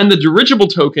 Find the dirigible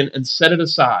token and set it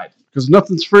aside. Because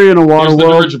nothing's free in a water Here's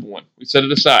world. the dirigible one. We set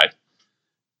it aside.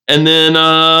 And then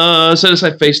set it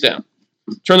aside face down.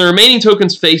 Turn the remaining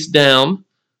tokens face down.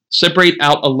 Separate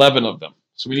out 11 of them.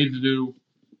 So we need to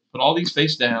put all these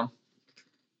face down.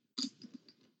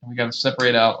 And we got to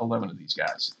separate out 11 of these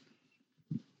guys.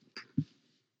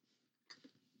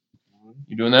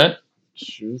 You doing that?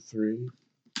 2, 3.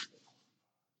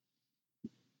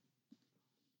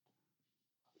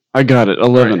 I got it.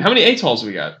 11. Right. How many atolls have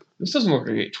we got? This doesn't look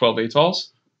like 12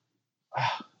 atolls.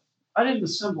 I didn't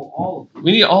assemble all of them.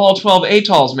 We need all 12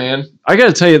 atolls, man. I got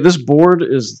to tell you, this board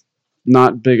is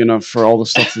not big enough for all the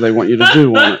stuff that they want you to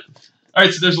do on it. All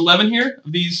right, so there's 11 here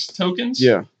of these tokens?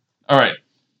 Yeah. All right.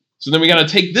 So then we got to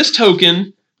take this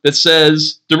token that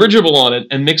says dirigible on it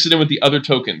and mix it in with the other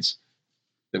tokens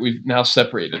that we've now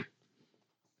separated.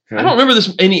 Okay. I don't remember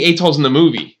any atolls in the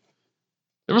movie.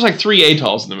 There was like 3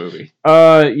 atolls in the movie.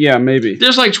 Yeah, maybe.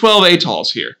 There's like 12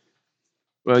 atolls here.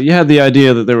 Well, you had the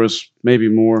idea that there was maybe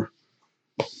more.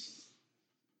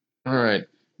 All right.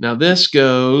 Now this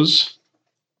goes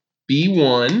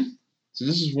B1. So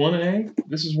this is 1A.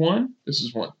 This is 1. This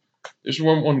is 1. This is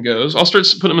where one goes. I'll start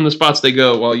putting them in the spots they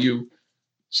go while you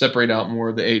separate out more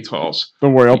of the atolls.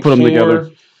 Don't worry, I'll put them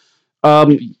together.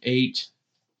 B8.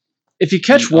 If you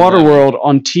catch Waterworld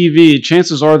on TV,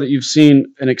 chances are that you've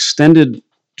seen an extended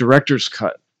director's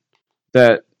cut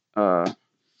that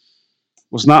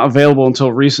was not available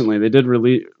until recently. They did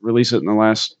release it in the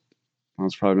last, well,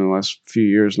 it's probably been the last few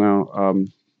years now.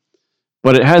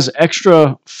 But it has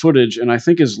extra footage and I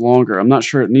think is longer. I'm not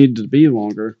sure it needed to be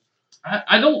longer.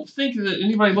 I don't think that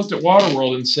anybody looked at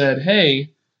Waterworld and said, hey,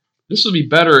 this would be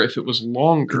better if it was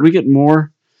longer. Could we get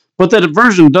more? But that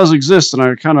version does exist, and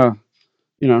I kind of,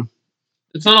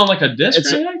 It's not on like a disc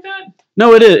or anything like that?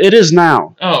 No, it is. It is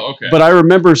now. Oh, okay. But I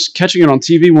remember catching it on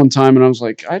TV one time, and I was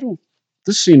like,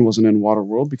 this scene wasn't in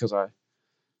Waterworld because I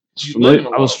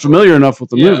was familiar enough with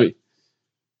the movie.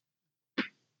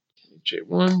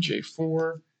 J1,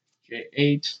 J4,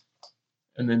 J8,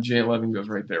 and then J11 goes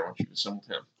right there once you assemble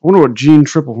him. I wonder what Jean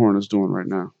Triplehorn is doing right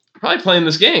now. Probably playing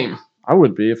this game. I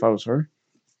would be if I was her.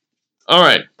 All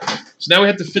right. So now we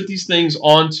have to fit these things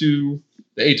onto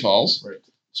the atolls. Right.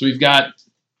 So we've got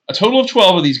a total of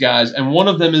 12 of these guys, and one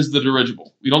of them is the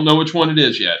dirigible. We don't know which one it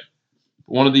is yet.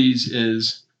 But one of these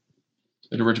is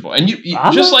the dirigible. And you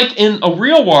just like in a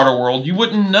real water world, you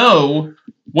wouldn't know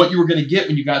what you were going to get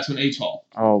when you got to an atoll.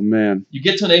 Oh, man. You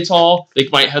get to an atoll, they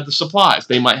might have the supplies.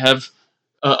 They might have...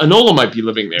 Enola might be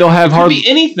living there. They'll have hardly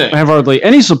anything. They have hardly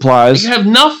any supplies. They have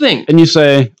nothing. And you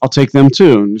say, I'll take them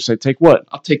too. And you say, take what?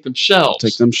 I'll take them shells. I'll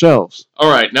take them shells. All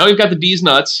right. Now we've got the D's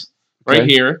nuts right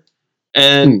here.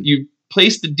 And you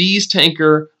place the D's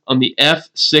tanker on the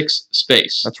F6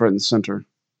 space. That's right in the center.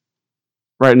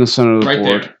 Right in the center of the board.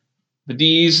 Right there. The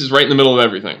D's is right in the middle of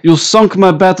everything. You sunk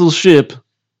my battleship.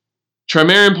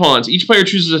 Trimarian pawns. Each player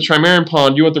chooses a Trimarian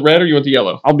pawn. Do you want the red or you want the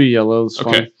yellow? I'll be yellow. That's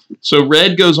okay. Fine. So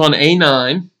red goes on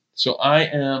A9. So I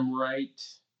am right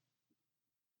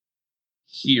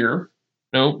here.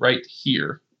 No, right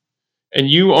here. And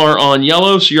you are on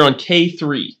yellow, so you're on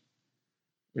K3,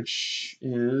 which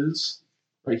is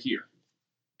right here.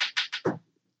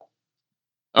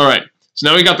 All right. So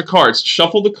now we got the cards.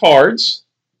 Shuffle the cards.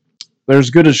 They're as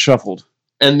good as shuffled.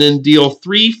 And then deal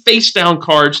 3 face-down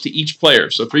cards to each player.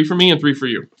 So 3 for me and 3 for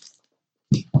you.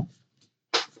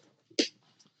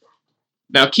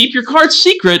 Now keep your cards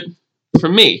secret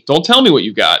from me. Don't tell me what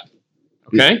you got.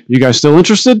 Okay? You guys still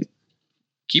interested?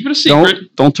 Keep it a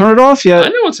secret. Don't turn it off yet. I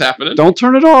know what's happening. Don't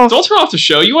turn it off. Don't turn off the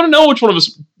show. You want to know which one of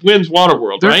us wins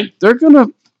Waterworld, right? There's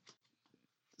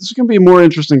gonna be more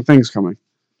interesting things coming.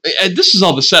 This is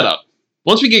all the setup.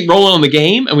 Once we get rolling on the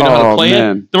game and we know how to play it,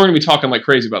 then we're gonna be talking like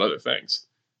crazy about other things.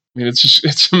 I mean,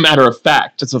 it's a matter of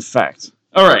fact. It's a fact.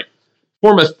 All right.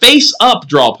 Form a face-up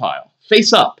draw pile.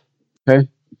 Face up. Okay.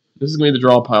 This is going to be the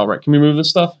draw pile, right? Can we move this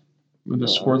stuff? Move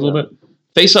this squares a little bit?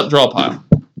 Face-up draw pile.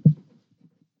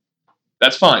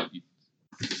 That's fine.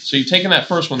 So you've taken that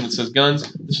first one that says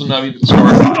guns. This will now be the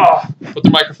discard. Put the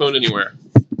microphone anywhere.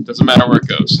 Doesn't matter where it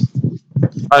goes.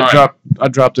 I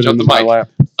dropped it into my lap.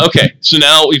 Okay, so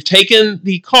now we've taken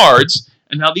the cards,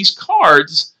 and now these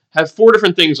cards have 4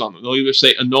 different things on them. They'll either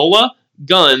say Enola,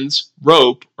 guns,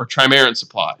 rope, or Trimaran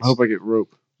supplies. I hope I get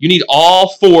rope. You need all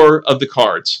 4 of the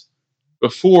cards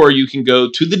before you can go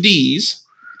to the D's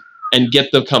and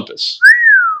get the compass.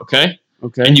 Okay?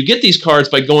 Okay. And you get these cards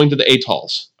by going to the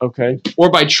atolls. Okay. Or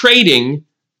by trading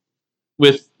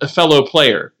with a fellow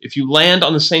player. If you land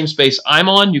on the same space I'm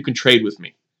on, you can trade with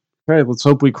me. Okay, let's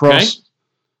hope we cross. Okay?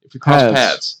 If we cross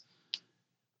paths.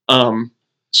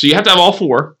 So you have to have all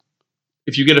 4.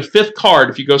 If you get a 5th card,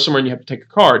 if you go somewhere and you have to take a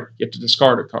card, you have to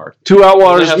discard a card. 2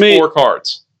 Outwaters have 4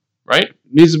 cards, right?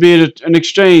 Needs to be an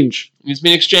exchange. It needs to be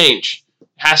an exchange. It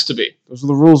has to be. Those are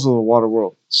the rules of the water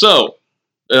world. So,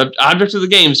 the object of the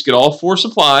game is to get all 4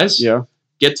 supplies,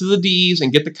 get to the D's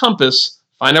and get the compass,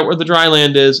 find out where the dry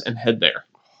land is, and head there.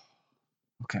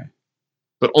 Okay.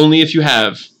 But only if you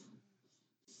have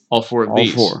all 4 of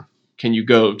these. All 4. Can you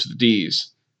go to the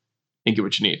D's and get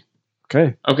what you need.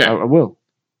 Okay. Okay. I will.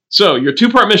 So, your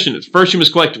 2-part mission is, first you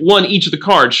must collect 1 each of the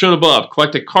cards shown above.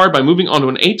 Collect a card by moving onto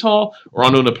an atoll or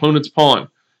onto an opponent's pawn.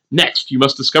 Next, you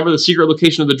must discover the secret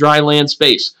location of the dry land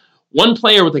space. 1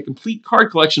 player with a complete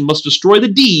card collection must destroy the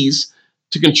D's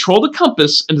to control the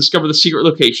compass and discover the secret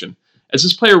location. As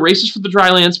this player races for the dry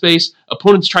land space,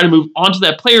 opponents try to move onto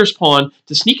that player's pawn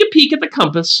to sneak a peek at the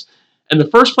compass, and the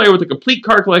first player with a complete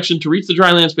card collection to reach the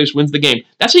dry land space wins the game.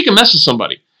 That's how you can mess with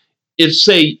somebody. If,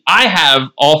 say, I have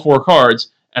all 4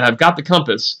 cards, and I've got the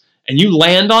compass, and you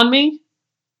land on me,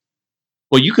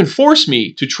 well, you can force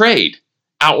me to trade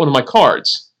out one of my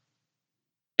cards.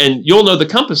 And you'll know the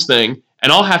compass thing,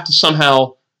 and I'll have to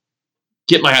somehow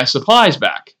get my supplies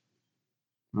back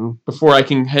before I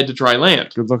can head to dry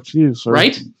land. Good luck to you, sir.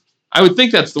 Right? I would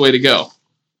think that's the way to go.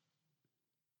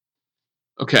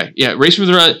 Okay, yeah, race with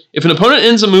the dry. If an opponent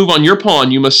ends a move on your pawn,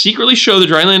 you must secretly show the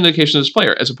dry land location of this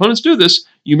player. As opponents do this,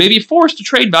 you may be forced to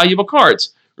trade valuable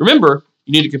cards. Remember,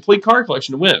 you need a complete card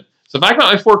collection to win. So if I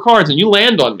got my 4 cards and you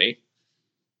land on me,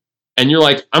 and you're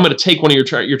like, I'm going to take one of your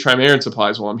Trimaran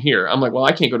supplies while I'm here. I'm like, well,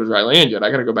 I can't go to dry land yet.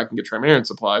 I got to go back and get Trimaran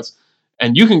supplies.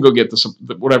 And you can go get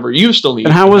the whatever you still need.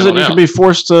 And how is it you can be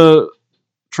forced to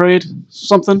trade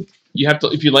something? You have to,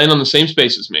 if you land on the same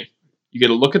space as me, you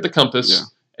get a look at the compass,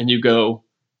 and you go,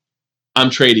 I'm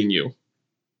trading you.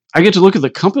 I get to look at the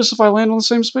compass if I land on the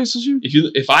same space as you?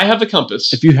 If I have the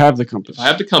compass. If you have the compass. If I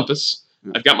have the compass,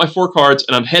 I've got my 4 cards,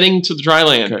 and I'm heading to the dry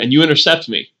land, and you intercept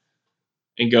me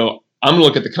and go, I'm going to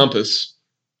look at the compass,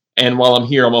 and while I'm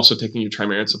here, I'm also taking your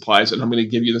Trimaran supplies, and I'm going to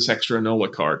give you this extra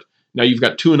Enola card. Now you've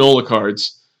got 2 Enola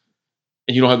cards,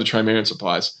 and you don't have the Trimaran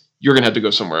supplies. You're going to have to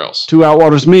go somewhere else. 2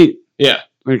 Outwaters meet. Yeah.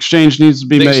 An exchange needs to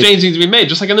be made. The exchange needs to be made,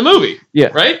 just like in the movie. Yeah.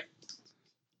 Right?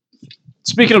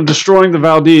 Speaking of destroying the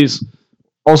Valdez,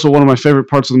 also one of my favorite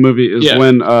parts of the movie is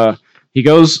when he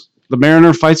goes, the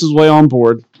Mariner fights his way on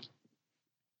board,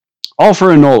 all for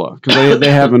Enola, because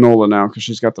they have Enola now, because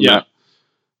she's got the map.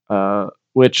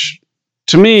 Which,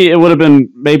 to me, it would have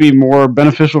been maybe more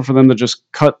beneficial for them to just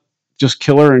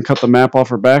kill her and cut the map off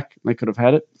her back. They could have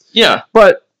had it. Yeah.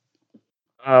 But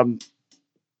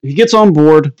he gets on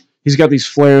board. He's got these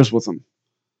flares with him.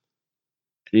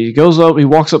 He goes up. He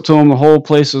walks up to him. The whole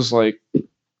place is like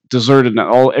deserted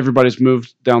now. Everybody's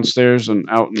moved downstairs and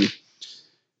out. And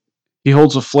he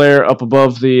holds a flare up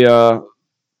above the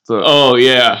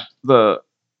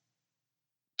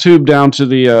tube down to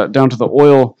the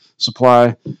oil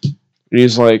supply, and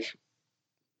he's like,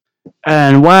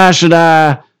 and why should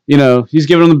I? You know, he's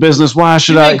giving him the business. Why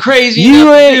should I? Crazy.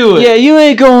 You ain't do it. Yeah, you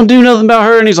ain't gonna do nothing about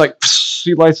her. And he's like,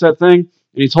 he lights that thing, and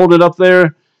he's holding it up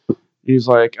there. He's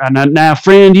like, now,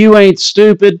 friend, you ain't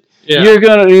stupid. Yeah. You're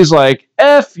gonna. And he's like,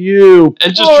 F you,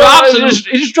 and just drops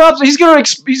it. He just drops it.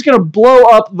 He's gonna blow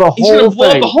up the whole thing. He's gonna blow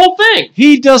up the whole thing.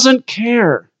 He doesn't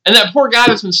care. And that poor guy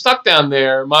that's been stuck down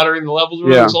there monitoring the levels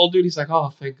with this old dude, he's like, oh,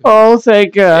 thank God. Oh,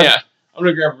 thank God. Yeah. I'm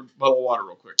going to grab a bottle of water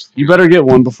real quick. You better get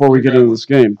one before we get into this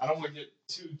game. I don't want to get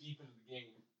too deep into the game.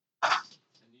 I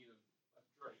need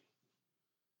a drink.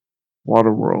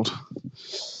 Waterworld.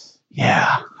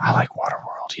 Yeah, I like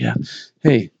Waterworld, yeah.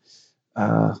 Hey,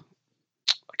 I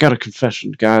got a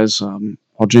confession, guys,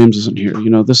 while James isn't here. You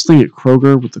know, this thing at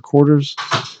Kroger with the quarters?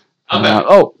 I'm back.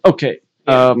 Oh, okay.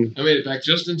 I made it back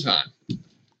just in time.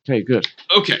 Okay, good.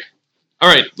 Okay. All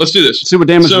right, let's do this. Let's see what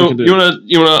damage we can do.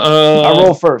 You wanna I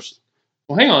roll first.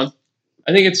 Well, hang on.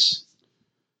 I think it's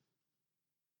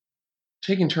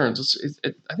taking turns.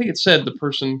 I think it said the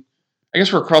person. I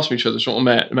guess we're across from each other, so it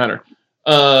won't matter.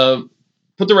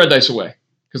 Put the red dice away,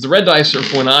 because the red dice are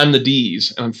for when I'm the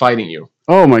D's and I'm fighting you.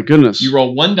 Oh my goodness! You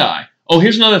roll 1 die. Oh,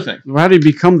 here's another thing. How do you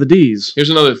become the D's? Here's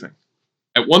another thing.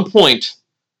 At one point,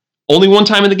 only one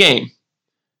time in the game,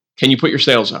 can you put your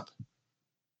sails up.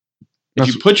 If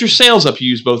you put your sails up, you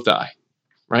use both die.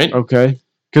 right? Okay.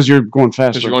 Because you're going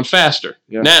faster. Because you're going faster.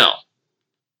 Yeah. Now,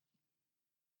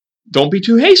 don't be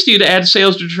too hasty to add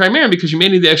sails to Trimaran because you may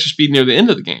need the extra speed near the end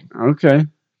of the game. Okay.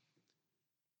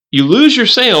 You lose your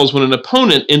sails when an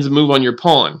opponent ends a move on your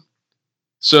pawn.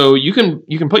 So you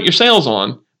can put your sails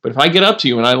on, but if I get up to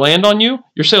you and I land on you,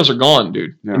 your sails are gone,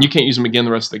 dude. Yeah. And you can't use them again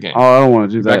the rest of the game. Oh, I don't want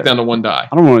to do that. Back down to 1 die.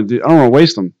 I don't want to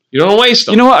waste them. You don't want to waste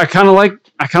them. You know what? I kind of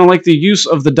like the use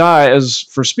of the die as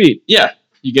for speed. Yeah.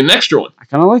 You get an extra one. I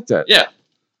kind of like that. Yeah.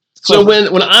 So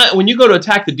when you go to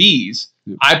attack the Ds,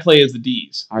 I play as the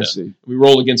Ds. I see. We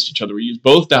roll against each other. We use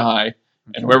both die,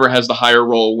 and whoever has the higher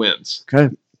roll wins.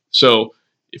 Okay. So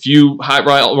if you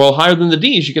roll higher than the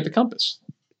Ds, you get the compass.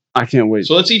 I can't wait.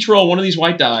 So let's each roll one of these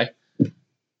white die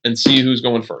and see who's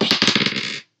going first.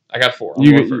 I got 4. I'm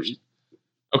going first.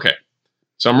 Okay.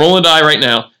 So I'm rolling a die right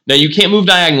now. Now you can't move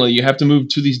diagonally. You have to move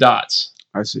to these dots.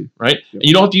 I see. Right? Yep. And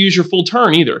you don't have to use your full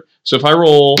turn either. So if I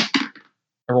rolled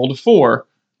a 4,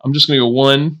 I'm just going to go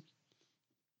 1,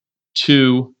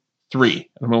 2, 3. And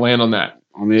I'm going to land on that.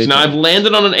 On the so now I've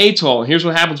landed on an atoll. Here's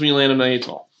what happens when you land on an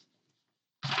atoll.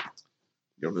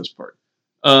 Go over this part.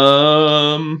 You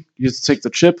have to take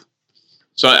the chip.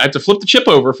 So I have to flip the chip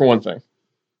over for one thing.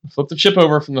 Flip the chip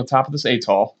over from the top of this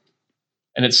atoll,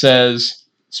 and it says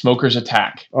Smoker's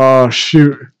Attack. Oh,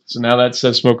 shoot. So now that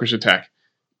says Smoker's Attack.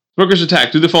 Smoker's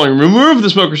Attack. Do the following. Remove the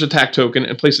Smoker's Attack token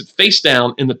and place it face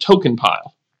down in the token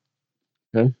pile.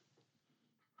 Okay.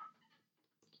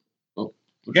 Oh,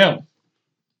 look out.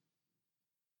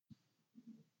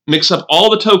 Mix up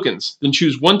all the tokens, then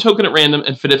choose one token at random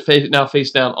and fit it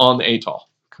face down on the atoll.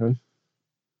 Okay.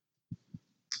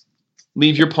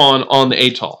 Leave your pawn on the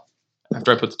atoll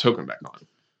after I put the token back on.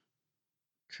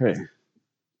 Okay.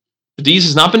 The Ds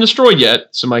has not been destroyed yet,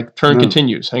 so my turn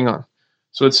continues. Hang on.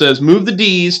 So it says, move the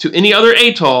Ds to any other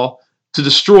atoll to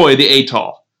destroy the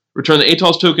atoll. Return the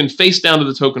atoll's token face down to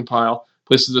the token pile.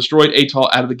 Place the destroyed atoll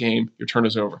out of the game. Your turn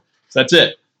is over. So that's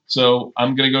it. So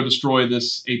I'm going to go destroy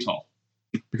this atoll.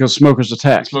 Because Smoker's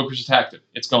attacked. Smoker's attacked it.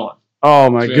 It's gone. Oh,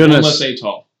 my goodness. One less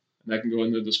atoll. And that can go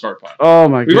in the discard pile. Oh,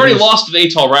 my goodness. We've already lost an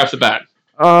atoll right off the bat.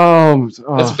 Oh.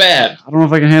 That's bad. I don't know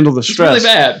if I can handle the stress. It's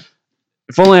really bad.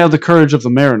 If only I had the courage of the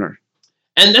Mariner.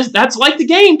 And that's like the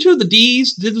game, too. The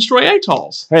Ds did destroy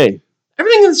atolls. Hey.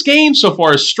 Everything in this game so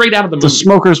far is straight out of the movie. The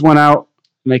smokers went out,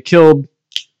 and they killed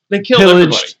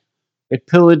everybody. They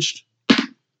pillaged.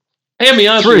 Hey, I'll be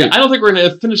honest with you. I don't think we're going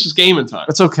to finish this game in time.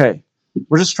 That's okay.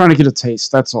 We're just trying to get a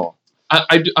taste. That's all.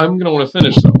 I'm going to want to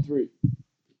finish, though. 3.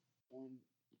 We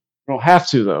don't have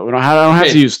to, though. I don't have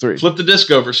to use 3. Flip the disc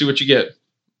over. See what you get.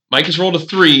 Mike has rolled a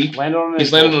 3. He's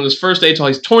landed on his first atoll.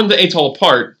 He's torn the atoll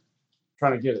apart.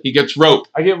 Trying to get it. He gets rope.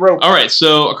 I get rope. All right,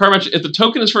 so a card match. If the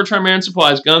token is for Trimaran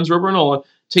supplies, guns, rubber, and Nola,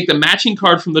 take the matching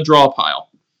card from the draw pile.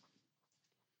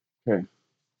 Okay.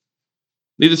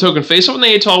 Leave the token face up on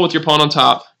the atoll with your pawn on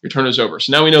top. Your turn is over.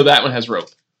 So now we know that one has rope.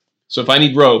 So if I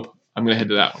need rope, I'm going to head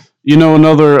to that one. You know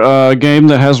another game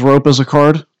that has rope as a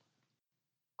card?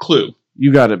 Clue.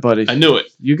 You got it, buddy. I knew it.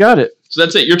 You got it. So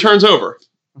that's it. Your turn's over.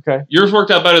 Okay. Yours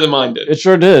worked out better than mine did. It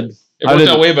sure did. It worked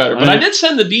out way better. But I did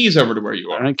send the Ds over to where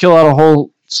you are. I didn't kill out a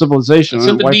whole civilization. I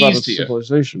sent the wipe Ds out a to you.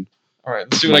 Civilization. All right,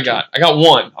 let's see what I got. I got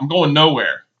 1. I'm going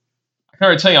nowhere. I can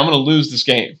already tell you I'm going to lose this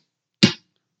game.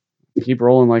 Keep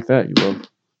rolling like that, you will.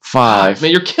 5.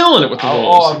 Man, you're killing it with the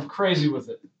rolls. Oh, I'm crazy with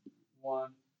it. 1,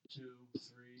 2, 3,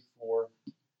 4.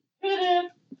 Hit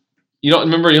it. You don't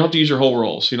remember. You don't have to use your whole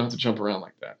roll, so you don't have to jump around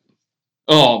like that.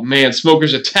 Oh man,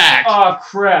 Smoker's attack. Oh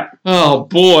crap. Oh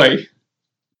boy.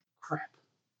 Crap.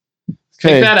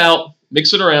 Take that out.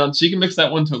 Mix it around, so you can mix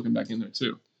that one token back in there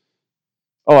too.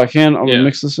 Oh, I can. I'm gonna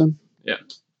mix this in. Yeah.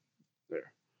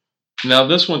 There. Now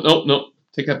this one. Nope.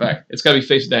 Take that back. It's got to be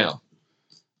face down.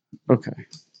 Okay.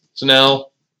 So now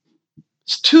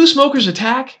it's 2 Smoker's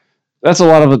attack. That's a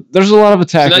lot of. There's a lot of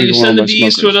attack. So now you send the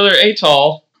Ds to another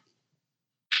atoll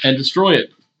and destroy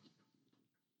it.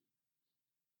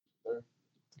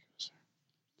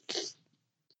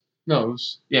 No, it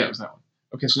was that one.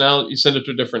 Okay, so now you send it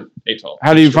to a different atoll.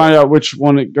 How do you find out which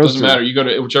one it goes to? Doesn't matter. You go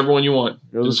to whichever one you want.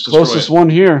 The closest one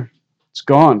here. It's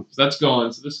gone. So that's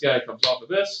gone. So this guy comes off of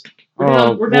this.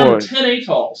 We're down to 10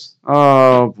 atolls.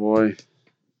 Oh boy.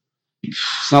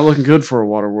 It's not looking good for a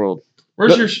water world.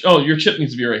 Where's your chip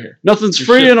needs to be right here. Nothing's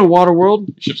free in a water world.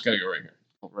 Your chip's got to go right here.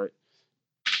 All right.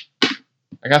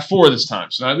 I got 4 this time,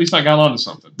 so at least I got onto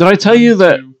something. Did I tell you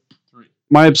that 2, 3.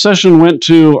 My obsession went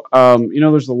to,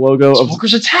 there's the logo of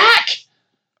Smoker's attack.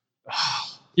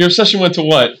 Your obsession went to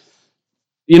what?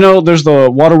 There's the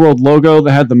Waterworld logo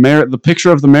that had the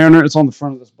picture of the Mariner. It's on the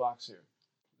front of this box here.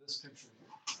 This picture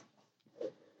here.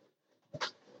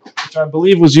 Which I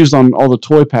believe was used on all the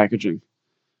toy packaging.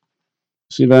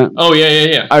 See that? Oh,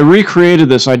 yeah. I recreated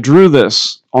this. I drew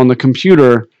this on the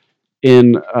computer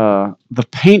in the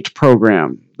Paint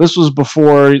program. This was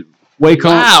before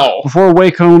Wacom, before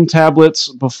Wacom tablets,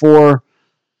 before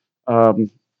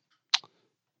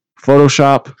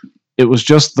Photoshop. It was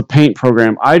just the Paint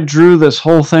program. I drew this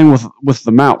whole thing with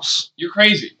the mouse. You're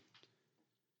crazy.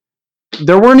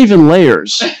 There weren't even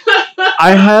layers.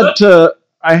 I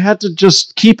had to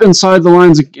just keep inside the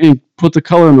lines and put the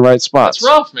color in the right spots. That's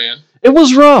rough, man. It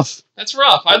was rough. That's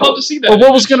rough. I'd love to see that. But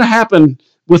what was going to happen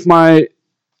with my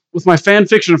fan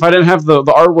fiction if I didn't have the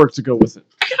artwork to go with it?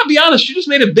 I gotta be honest. You just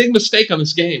made a big mistake on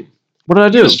this game. What did I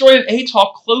do? You destroyed an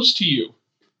atoll close to you.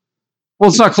 Well,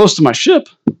 it's not close to my ship.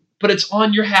 But it's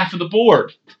on your half of the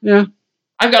board. Yeah.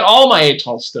 I've got all my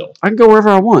atolls still. I can go wherever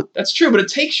I want. That's true, but it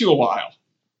takes you a while.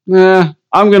 Nah,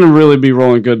 I'm going to really be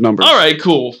rolling good numbers. All right,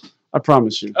 cool. I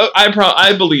promise you. Oh,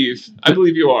 I believe. I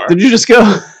believe you are. Did you just go?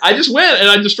 I just went and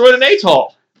I destroyed an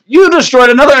atoll. You destroyed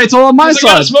another atoll on my side.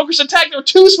 I got a smoker's attack. There were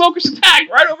 2 smokers attack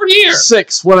right over here.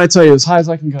 6. What I tell you, as high as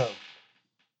I can go.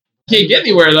 Can't get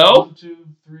anywhere though. 1, 2,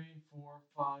 3, 4,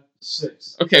 5,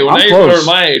 6. Okay, well, now you're going to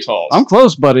my atolls. I'm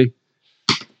close, buddy.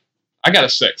 I got a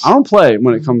 6. I don't play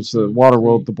when it comes to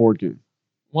Waterworld, the board game.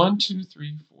 1, 2,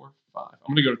 3, 4, 5. I'm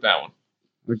going to go with that one.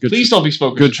 Please don't be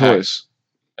smoker's Good attack. choice.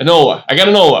 Enola. I got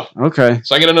Enola. Okay.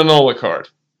 So I get an Enola card.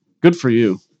 Good for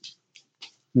you.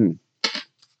 Good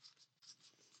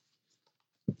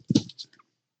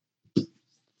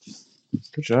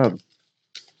job.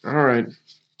 All right.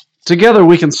 Together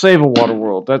we can save a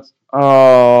Waterworld. That's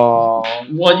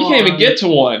Well, you can't even get to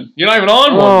 1. You're not even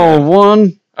on 1. Oh, yet.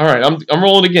 1. All right, I'm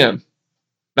rolling again.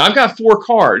 Now I've got 4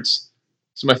 cards,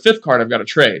 so my 5th card I've got to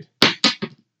trade.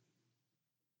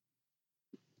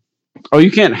 Oh,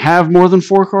 you can't have more than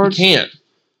 4 cards? You can't.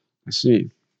 I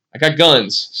see. I got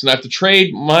guns, so now I have to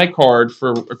trade my card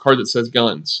for a card that says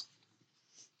guns.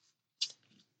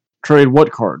 Trade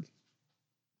what card?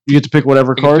 You get to pick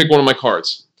whatever I card? can pick one of my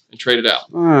cards and trade it out.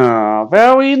 Ah,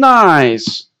 very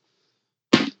nice.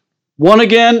 1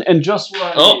 again, and just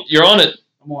what I need. You're on it.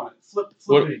 I'm on it.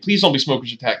 Flip it. Please don't be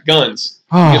smoker's attack. Guns.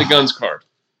 You get a guns card.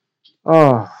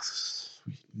 Oh,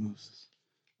 sweet Moses.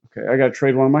 Okay, I got to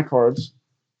trade one of my cards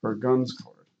for a guns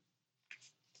card.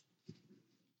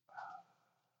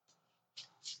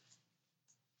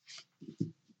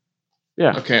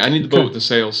 Yeah. Okay, I need the boat with the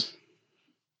sails.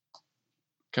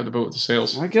 Got the boat with the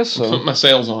sails. I guess so. I'm putting my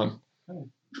sails on. Okay.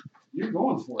 You're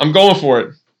going for it. I'm going for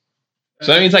it.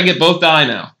 So that means I get both die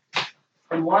now.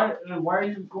 And why are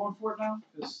you going for it now?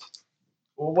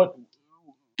 What?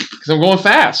 Because I'm going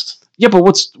fast. Yeah, but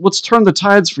what's turned the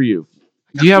tides for you?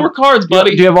 Do you have 4 cards,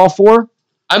 buddy? Do you have all 4?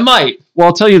 I might. Well,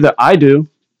 I'll tell you that I do.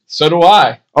 So do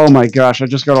I. Oh my gosh, I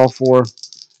just got all 4.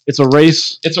 It's a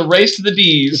race. It's a race to the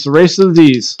D's. It's a race to the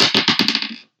D's.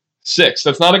 6.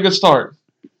 That's not a good start.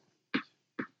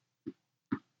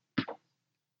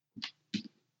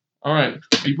 All right.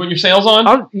 Are you putting your sails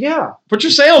on? Yeah. Put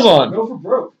your sails on. Go for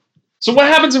broke. So what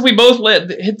happens if we both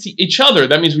hit each other?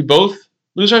 That means we both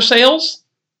lose our sails?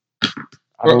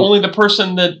 Or only the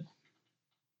person that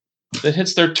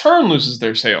hits their turn loses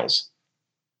their sails?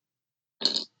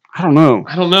 I don't know.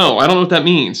 I don't know what that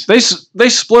means. They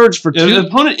splurge for 2. If the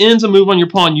opponent ends a move on your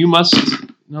pawn, you must...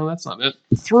 No, that's not it.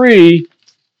 3.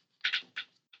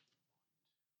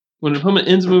 When an opponent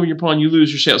ends a move on your pawn, you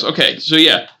lose your sails. Okay, so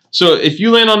yeah. So if you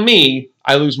land on me,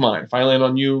 I lose mine. If I land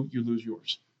on you, you lose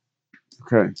yours.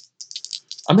 Okay.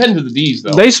 I'm heading to the D's,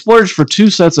 though. They splurged for 2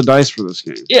 sets of dice for this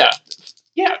game. Yeah.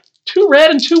 2 red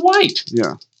and 2 white.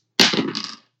 Yeah.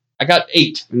 I got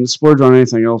 8. And splurge on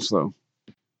anything else, though.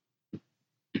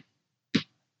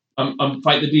 I'm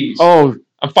fighting the D's. Oh.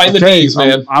 I'm fighting the D's,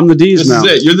 man. I'm the D's now.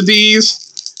 This is it. You're the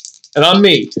D's, and I'm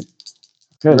me.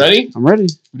 Okay. Ready? I'm ready.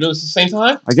 We doing this at the same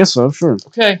time? I guess so, sure.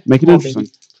 Okay. Make it interesting.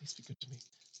 Baby. Please be good to me.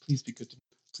 Please be good to me.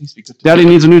 Please be good to Daddy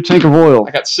me. needs a new tank of oil.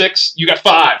 I got 6. You got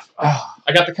 5. Oh.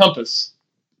 I got the compass.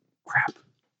 Crap.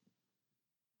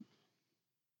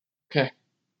 Okay.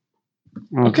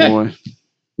 Oh, okay. Boy.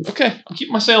 Okay. I'm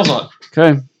keeping my sails on.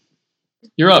 Okay.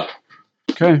 You're up.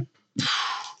 Okay.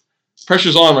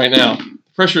 Pressure's on right now.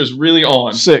 Pressure is really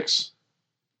on. 6.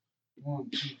 1,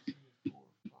 2, 3, 4,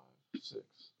 5, 6.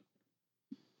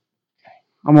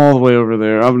 I'm all the way over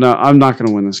there. I'm not going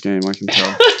to win this game. I can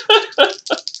tell.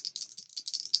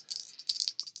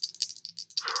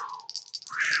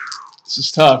 This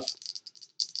is tough.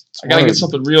 I gotta get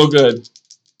something real good.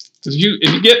 Because if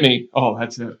you get me, oh,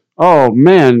 that's it. Oh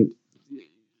man.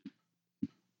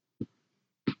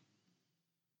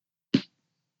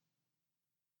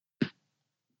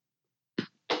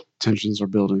 Tensions are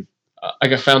building. I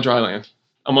got found dry land.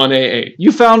 I'm on A8.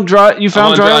 You found dry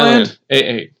land?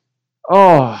 A8.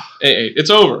 Oh. Hey, it's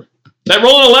over. That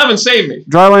rolling 11 saved me.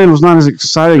 Dryland was not as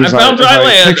exciting as I found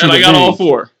Dryland, and I got game. all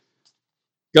 4.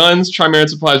 Guns, Trimaran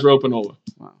Supplies, Rope, and Ola.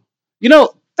 Wow.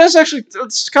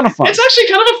 That's kind of fun. It's actually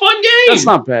kind of a fun game. That's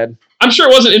not bad. I'm sure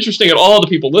it wasn't interesting at all to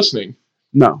people listening.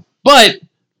 No. But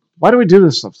why do we do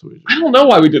this stuff to each other? I don't know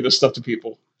why we did this stuff to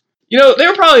people. They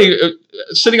were probably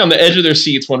sitting on the edge of their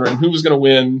seats wondering who was going to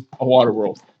win a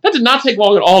Waterworld. That did not take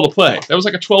long at all to play. That was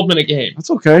like a 12-minute game.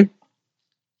 That's okay.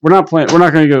 We're not playing. We're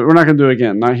not going to do it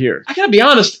again. Not here. I got to be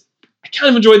honest. I kind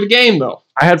of enjoyed the game, though.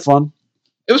 I had fun.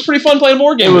 It was pretty fun playing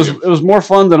board games. It was more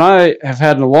fun than I have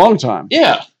had in a long time.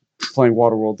 Yeah. Playing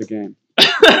Waterworld the game.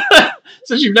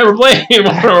 Since you've never played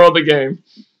Waterworld the game.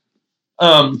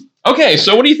 Okay,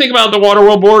 so what do you think about the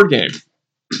Waterworld board game?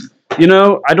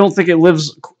 I don't think it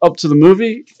lives up to the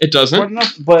movie. It doesn't.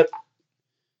 Enough, but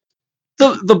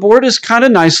the board is kind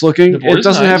of nice looking. It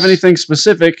doesn't have anything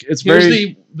specific. It's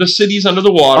Here's the cities under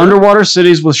the water. Underwater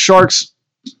cities with sharks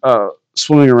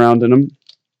swimming around in them.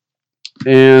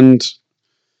 And,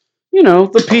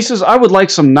 the pieces, I would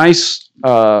like some nice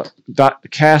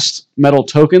cast metal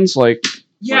tokens. I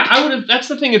would have. That's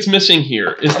the thing that's missing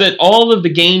here, is that all of the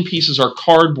game pieces are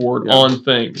cardboard on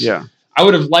things. Yeah. I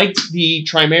would have liked the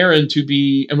Trimaran to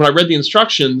be, and when I read the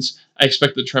instructions, I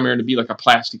expected the Trimaran to be like a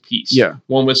plastic piece. Yeah.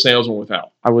 One with sails, one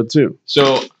without. I would too.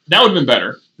 So that would have been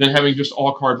better than having just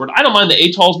all cardboard. I don't mind the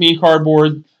atolls being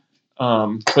cardboard,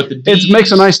 but the D's, it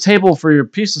makes a nice table for your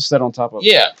piece to sit on top of.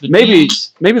 Yeah. Maybe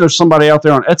there's somebody out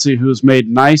there on Etsy who's made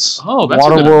nice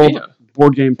Waterworld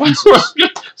board game pieces.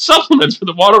 Supplements for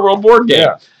the Waterworld board game.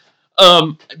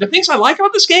 Yeah. The things I like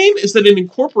about this game is that it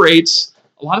incorporates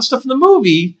a lot of stuff in the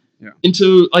movie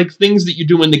into things that you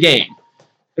do in the game.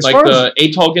 Like the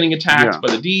atoll getting attacked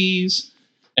by the D's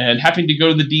and having to go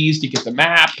to the D's to get the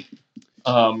map.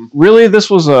 Really,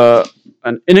 this was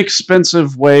an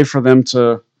inexpensive way for them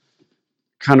to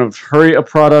kind of hurry a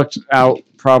product out,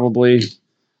 probably.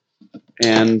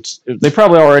 And they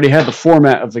probably already had the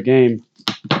format of the game.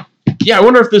 Yeah, I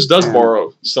wonder if this does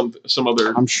borrow some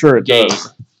other. I'm sure it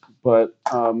does, but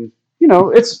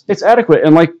it's adequate.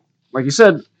 And like you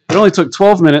said, it only took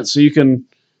 12 minutes, so you can.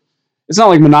 It's not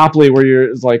like Monopoly where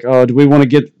you're like, oh, do we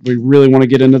really want to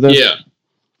get into this? Yeah,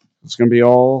 it's gonna be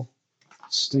all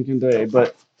stinking day.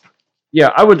 But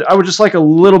yeah, I would just like a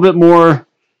little bit more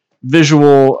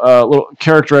visual, little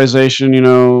characterization.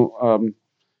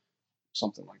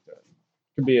 Something like that.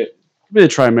 Could be a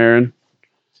Trimaran.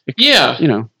 Yeah,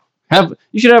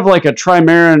 you should have like a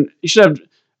Trimaran. You should have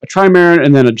a Trimaran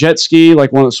and then a jet ski,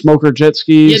 like one of the smoker jet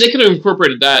skis. Yeah, they could have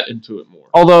incorporated that into it more.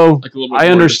 Although like a little bit I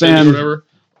understand you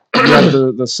have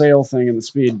the sail thing and the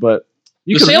speed, but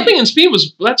the sail thing and speed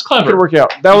that's clever. Could work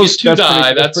out. That's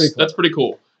pretty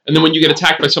cool. And then when you get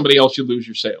attacked by somebody else, you lose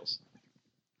your sails,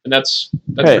 and that's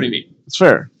pretty neat. It's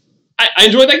fair. I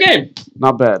enjoyed that game.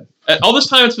 Not bad. All this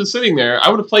time it's been sitting there, I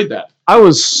would have played that. I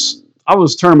was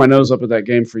turning my nose up at that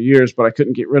game for years, but I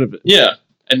couldn't get rid of it. Yeah,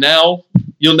 and now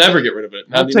you'll never get rid of it.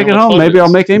 I'll take it home. Maybe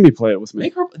I'll make Amy play it with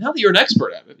me. Now that you're an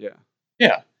expert at it. Yeah.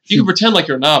 Yeah. You can pretend like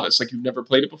you're a novice, like you've never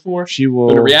played it before. She will.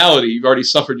 But in reality, you've already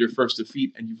suffered your first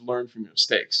defeat, and you've learned from your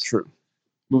mistakes.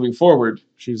 Moving Moving forward,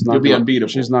 you'll be unbeatable.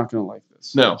 She's not going to like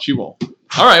this. No, she won't.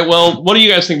 All right, well, what do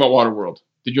you guys think about Waterworld?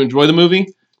 Did you enjoy the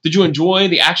movie? Did you enjoy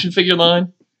the action figure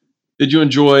line? Did you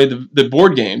enjoy the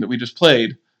board game that we just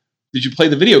played? Did you play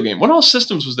the video game? What all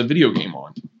systems was the video game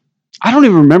on? I don't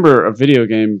even remember a video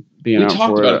game being out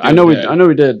for it. I know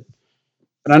we did.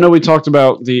 And I know we talked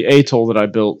about the atoll that I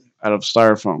built out of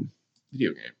styrofoam.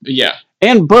 Video game. Yeah.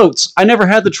 And boats. I never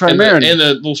had the Trimaran. And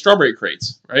the little strawberry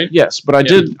crates, right? Yes, but I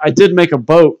did make a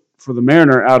boat for the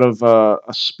Mariner out of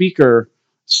a speaker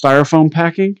styrofoam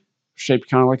packing, shaped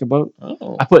kind of like a boat.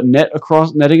 Oh. I put netting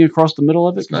across the middle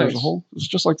of it because there's a hole. It was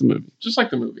just like the movie. Just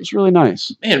like the movie. It's really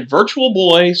nice. Man, Virtual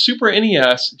Boy, Super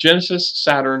NES, Genesis,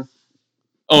 Saturn.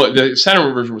 Oh, the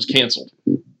Saturn version was canceled.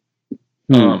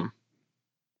 Let's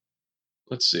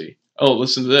see. Oh,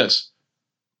 listen to this.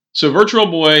 So Virtual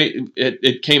Boy,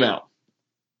 it came out.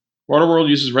 Waterworld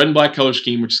uses red and black color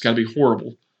scheme, which has got to be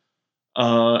horrible.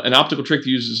 An optical trick that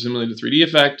uses a simulated 3D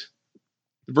effect.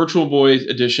 The Virtual Boy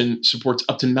edition supports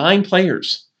up to 9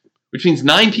 players, which means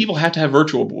 9 people have to have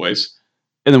Virtual Boys.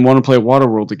 And then want to play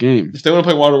Waterworld the game. If they want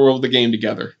to play Waterworld the game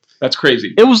together. That's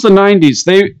crazy. It was the 90s.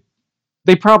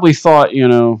 They probably thought,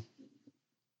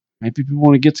 maybe people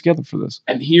want to get together for this.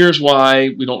 And here's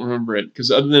why we don't remember it.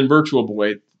 Because other than Virtual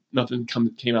Boy, nothing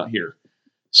came out here.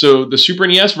 So the Super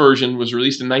NES version was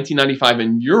released in 1995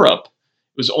 in Europe.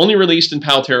 It was only released in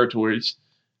PAL territories.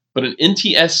 But an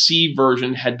NTSC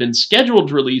version had been scheduled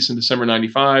to release in December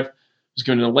 95. It was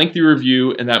given a lengthy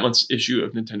review in that month's issue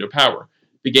of Nintendo Power.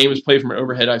 The game was played from an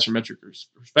overhead isometric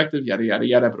perspective, yada, yada,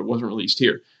 yada, but it wasn't released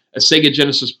here. A Sega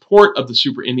Genesis port of the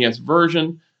Super NES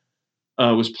version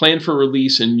was planned for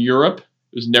release in Europe.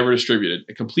 It was never distributed.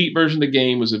 A complete version of the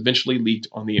game was eventually leaked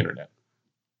on the internet.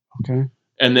 Okay.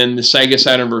 And then the Sega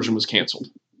Saturn version was canceled.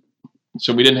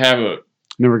 So we didn't have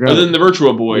Never got other than the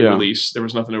Virtua Boy release, there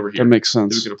was nothing over here. That makes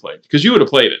sense. That we could have played. Because you would have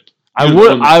played it. I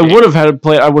would have had to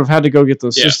play. I would have had to go get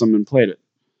the system and played it.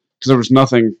 Because there was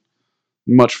nothing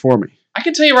much for me. I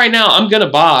can tell you right now, I'm going to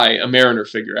buy a Mariner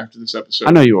figure after this episode.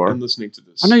 I know you are. I'm listening to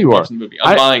this. I know you are. The movie.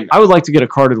 I'm buying them. I would like to get a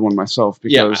carded one myself.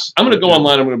 Because I'm going to go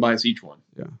online. I'm going to buy us each one.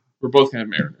 Yeah. We're both going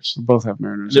to have Mariners. We both have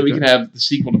Mariners. And then we can have the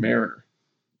sequel to Mariner.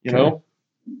 You know?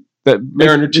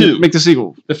 Mariner 2. Make the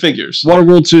sequel. The figures.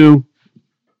 Waterworld 2.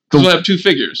 Because we'll have 2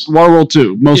 figures. Waterworld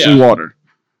 2. Mostly water.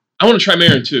 I want to try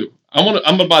Mariner 2. I'm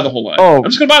going to buy the whole line. Oh. I'm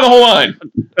just going to buy the whole line.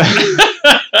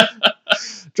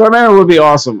 Try Mariner would be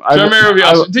awesome. Try Mariner would be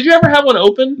awesome. Did you ever have one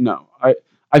open? No.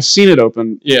 I've seen it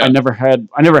open. Yeah. I never had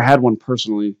one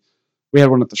personally. We had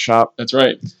one at the shop. That's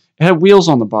right. It had wheels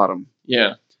on the bottom.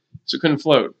 Yeah. So it couldn't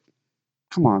float.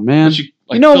 Come on, man. You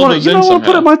don't want to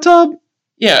put it in my tub?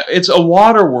 Yeah, it's a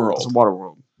water world. It's a water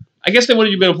world. I guess they wanted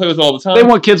you to be able to play with it all the time. They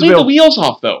want kids to be able the wheels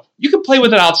off, though. You can play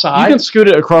with it outside. You can scoot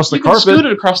it across the carpet. You can scoot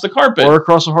it across the carpet. Or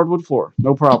across a hardwood floor.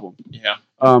 No problem. Yeah.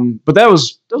 But that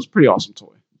was a pretty awesome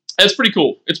toy. It's pretty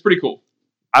cool. It's pretty cool.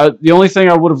 The only thing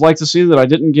I would have liked to see that I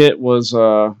didn't get was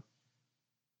an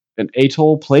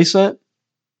Atoll playset.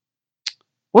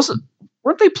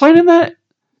 Weren't they playing in that? It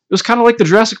was kind of like the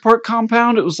Jurassic Park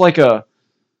compound. It was like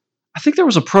I think there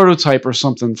was a prototype or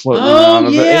something floating around. Oh,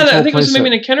 yeah. I think it was maybe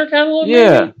in a Kenner catalog.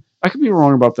 Yeah. Maybe? I could be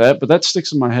wrong about that, but that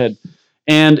sticks in my head.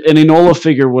 And an Enola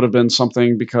figure would have been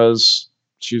something because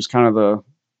she was kind of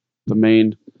the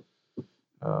main,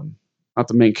 not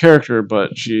the main character,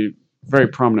 but she very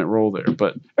prominent role there.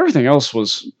 But everything else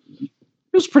was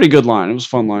a pretty good line. It was a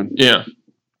fun line. Yeah.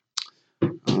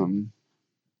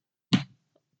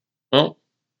 Well.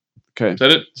 Okay. Is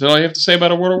that it? Is that all you have to say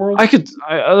about A World of Worlds? There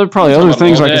are probably other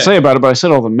things I could say about it, but I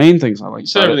said all the main things I liked. You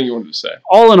said everything you wanted to say.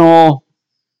 All in all,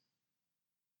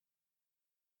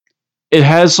 it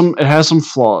has some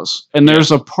flaws, and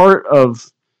there's a part of,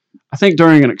 I think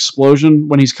during an explosion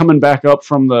when he's coming back up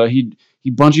from he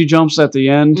bungee jumps at the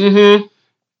end. Mm-hmm.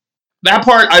 That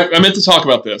part I meant to talk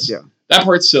about this. Yeah, that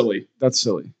part's silly. That's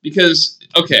silly because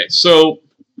so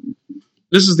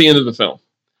this is the end of the film.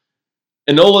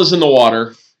 Enola's in the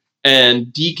water,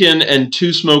 and Deacon and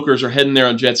 2 smokers are heading there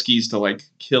on jet skis to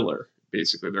kill her.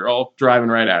 Basically, they're all driving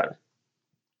right at her,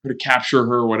 or to capture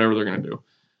her, or whatever they're going to do.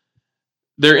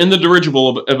 They're in the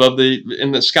dirigible above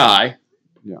in the sky.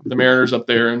 Yeah. The Mariner's up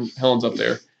there and Helen's up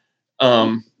there.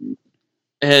 And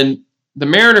the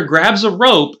Mariner grabs a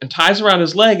rope and ties around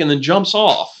his leg and then jumps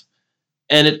off.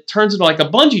 And it turns into like a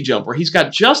bungee jump where he's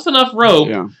got just enough rope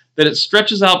that it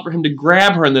stretches out for him to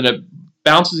grab her, and then it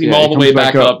bounces him all the way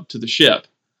back up to the ship.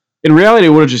 In reality, it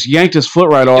would have just yanked his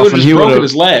foot right off, and he would have broken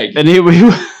his leg. And he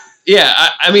yeah,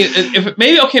 I mean, if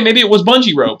maybe it was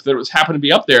bungee rope that was happened to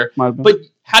be up there. But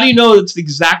how do you know it's the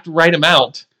exact right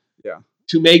amount?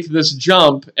 To make this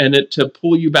jump and it to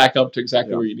pull you back up to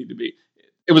exactly where you need to be.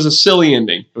 It was a silly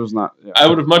ending. It was not. Yeah. I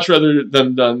would have much rather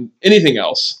than done anything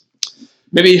else.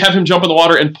 Maybe have him jump in the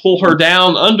water and pull her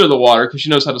down under the water because she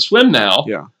knows how to swim now.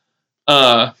 Yeah.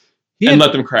 And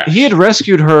let them crash. He had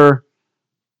rescued her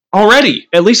already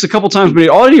at least a couple times, but he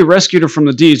already rescued her from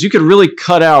the D's. You could really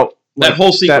cut out that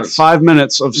whole sequence, that 5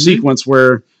 minutes of sequence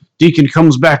where Deacon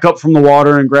comes back up from the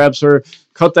water and grabs her.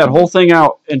 Cut that whole thing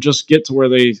out and just get to where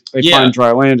they find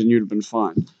dry land, and you'd have been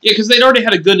fine. Yeah, because they'd already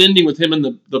had a good ending with him in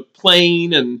the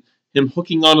plane and him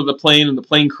hooking onto the plane and the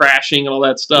plane crashing and all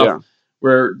that stuff. Yeah.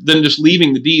 Where then just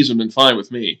leaving the D's would have been fine with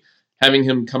me. Having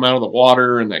him come out of the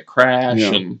water and that crash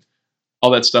and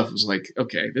all that stuff was like,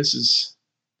 okay, this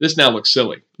now looks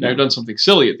silly. Now you've done something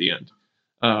silly at the end.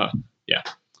 Yeah.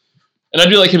 And I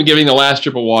do like him giving the last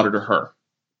drip of water to her.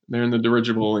 They're in the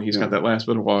dirigible, and he's got that last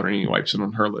bit of water, and he wipes it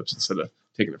on her lips instead of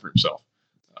taking it for himself.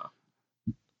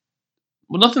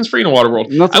 Well, nothing's free in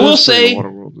Waterworld. I will say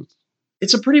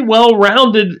it's a pretty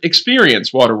well-rounded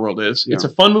experience, Waterworld is. Yeah. It's a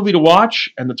fun movie to watch,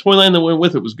 and the toy line that went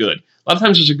with it was good. A lot of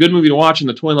times there's a good movie to watch, and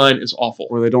the toy line is awful.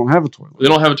 Or they don't have a toy line. They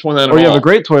don't have a toy line at all. Or you have a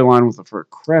great toy line for a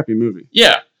crappy movie.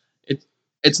 Yeah.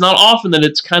 It's not often that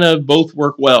it's kind of both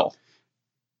work well.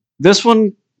 This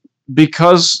one,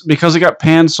 because it got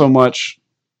panned so much,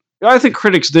 I think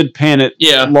critics did pan it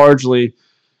largely.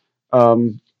 I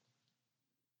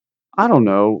don't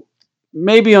know.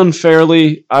 Maybe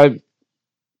unfairly. I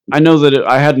know that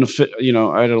I had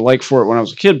I had a like for it when I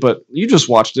was a kid, but you just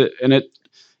watched it, and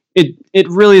it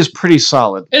really is pretty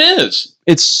solid. It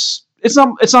is. it's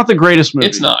not the greatest movie.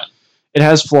 It's not. It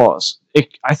has flaws.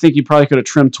 I think you probably could have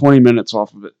trimmed 20 minutes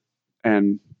off of it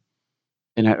and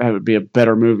it would be a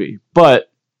better movie.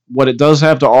 But what it does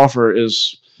have to offer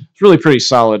is it's really pretty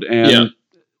solid, and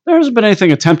there hasn't been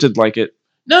anything attempted like it.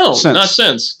 No, not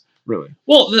since. Really.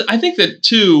 Well, I think that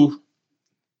too.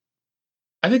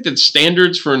 I think that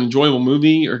standards for an enjoyable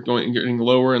movie are getting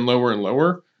lower and lower and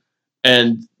lower,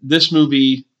 and this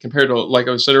movie, compared to, like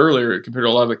I said earlier, compared to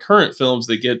a lot of the current films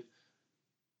that get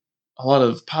a lot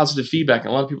of positive feedback and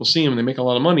a lot of people see them and they make a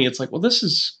lot of money, it's like, well, this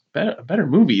is a better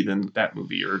movie than that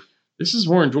movie, or this is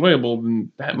more enjoyable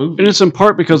than that movie. And it's in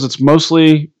part because it's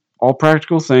mostly all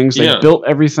practical things. They built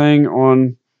everything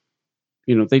on,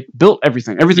 they built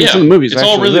everything. Everything's in the movies. It's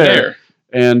all really there.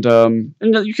 And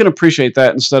you can appreciate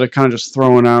that instead of kind of just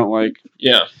throwing out like,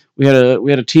 we had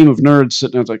a team of nerds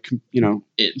sitting at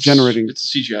generating.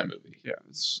 It's a CGI movie. Yeah,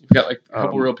 you've got like a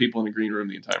couple real people in the green room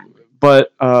the entire movie.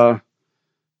 But I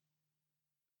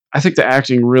think the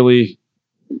acting really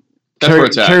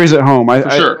carries it home.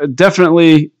 I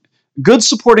definitely good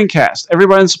supporting cast.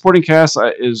 Everybody in the supporting cast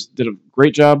did a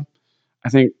great job. I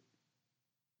think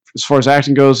as far as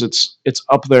acting goes, it's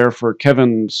up there for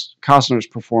Kevin Costner's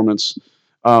performance.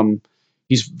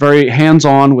 He's very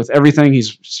hands-on with everything.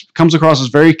 He's comes across as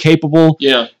very capable.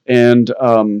 Yeah. And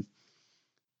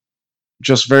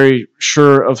just very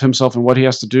sure of himself and what he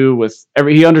has to do with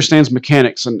he understands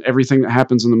mechanics and everything that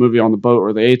happens in the movie on the boat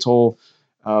or the atoll.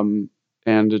 And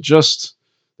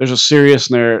there's a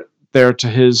seriousness there to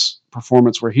his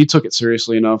performance where he took it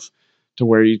seriously enough to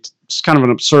where it's kind of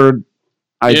an absurd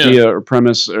idea or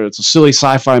premise, or it's a silly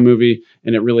sci-fi movie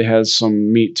and it really has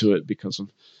some meat to it because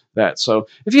of that. So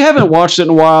if you haven't watched it in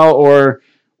a while or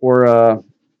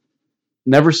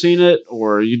never seen it,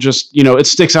 or you just, it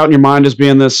sticks out in your mind as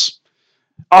being this,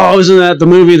 isn't that the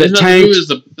movie that tanked? Is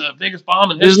the biggest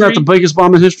bomb in history? Isn't that the biggest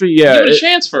bomb in history? Yeah. Give it a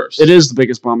chance first. It is the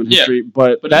biggest bomb in history,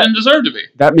 but it didn't deserve to be.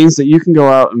 That means that you can go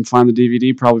out and find the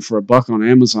DVD probably for $1 on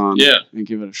Amazon and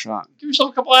give it a shot. Give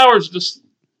yourself a couple hours, just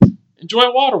enjoy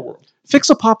Waterworld. Fix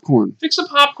a popcorn. Fix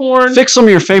some of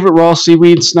your favorite raw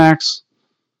seaweed snacks.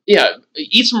 Yeah.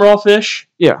 Eat some raw fish.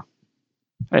 Yeah.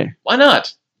 Hey. Why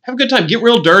not? Have a good time. Get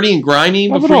real dirty and grimy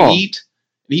before you eat.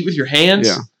 And eat with your hands.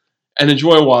 Yeah. And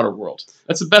enjoy Waterworld.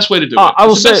 That's the best way to do it.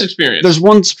 It's the best experience. There's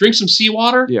one. Drink some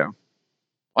seawater. Yeah.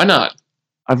 Why not?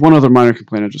 I have one other minor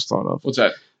complaint I just thought of. What's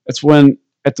that? It's when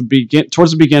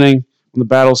towards the beginning, when the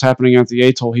battle's happening at the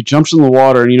atoll, he jumps in the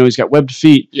water and he's got webbed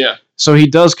feet. Yeah. So he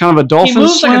does kind of a dolphin swim. He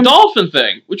moves like a dolphin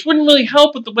thing, which wouldn't really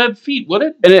help with the webbed feet, would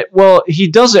it? And he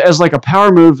does it as like a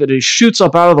power move that he shoots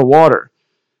up out of the water.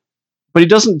 But he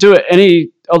doesn't do it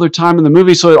any other time in the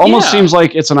movie, so it almost seems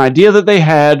like it's an idea that they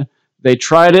had. They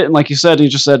tried it, and like you said, he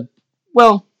just said,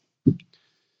 well,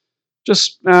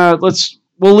 just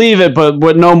we'll leave it, but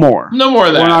no more. No more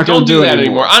of that. We're not going to do that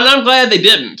anymore. I'm glid they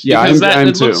didn't. Yeah, because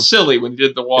it looked silly when he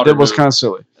did the water. It was kind of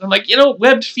silly. And I'm like,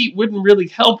 webbed feet wouldn't really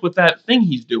help with that thing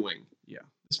he's doing. Yeah.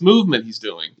 This movement he's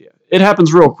doing. Yeah. It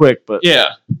happens real quick, but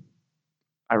yeah.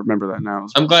 I remember that now.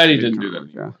 I'm glad he didn't do that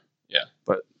anymore. Yeah.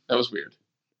 But that was weird.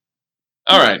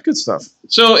 All right. Good stuff.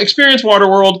 So experience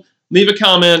Waterworld. Leave a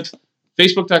comment.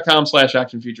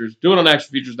 Facebook.com/actionfeatures. Do it on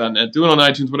actionfeatures.net. Do it on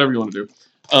iTunes, whatever you want to do.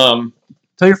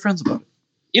 Tell your friends about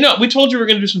it. We told you we're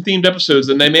going to do some themed episodes,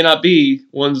 and they may not be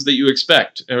ones that you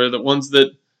expect, or the ones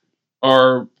that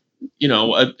are,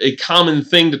 a common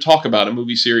thing to talk about in a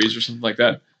movie series or something like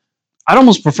that. I'd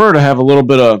almost prefer to have a little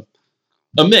bit of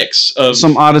a mix of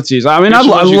some oddities. I mean, I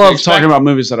love talking about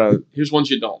movies that here's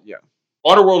ones you don't. Yeah.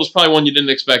 Waterworld is probably one you didn't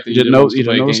expect. And you didn't know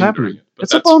what's happening.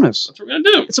 It's a bonus. That's what we're going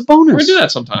to do. It's a bonus. We're going to do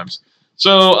that sometimes.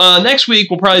 So next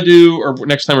week we'll probably do, or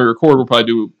next time we record, we'll probably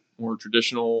do a more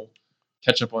traditional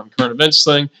catch up on current events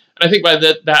thing. And I think by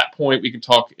that point we can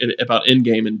talk about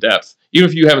Endgame in depth. Even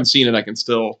if you haven't seen it, I can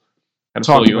still kind of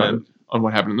fill you in on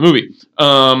what happened in the movie.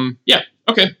 Yeah.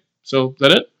 Okay. So is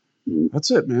that it?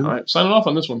 That's it, man. All right. Signing off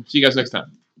on this one. See you guys next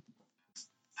time.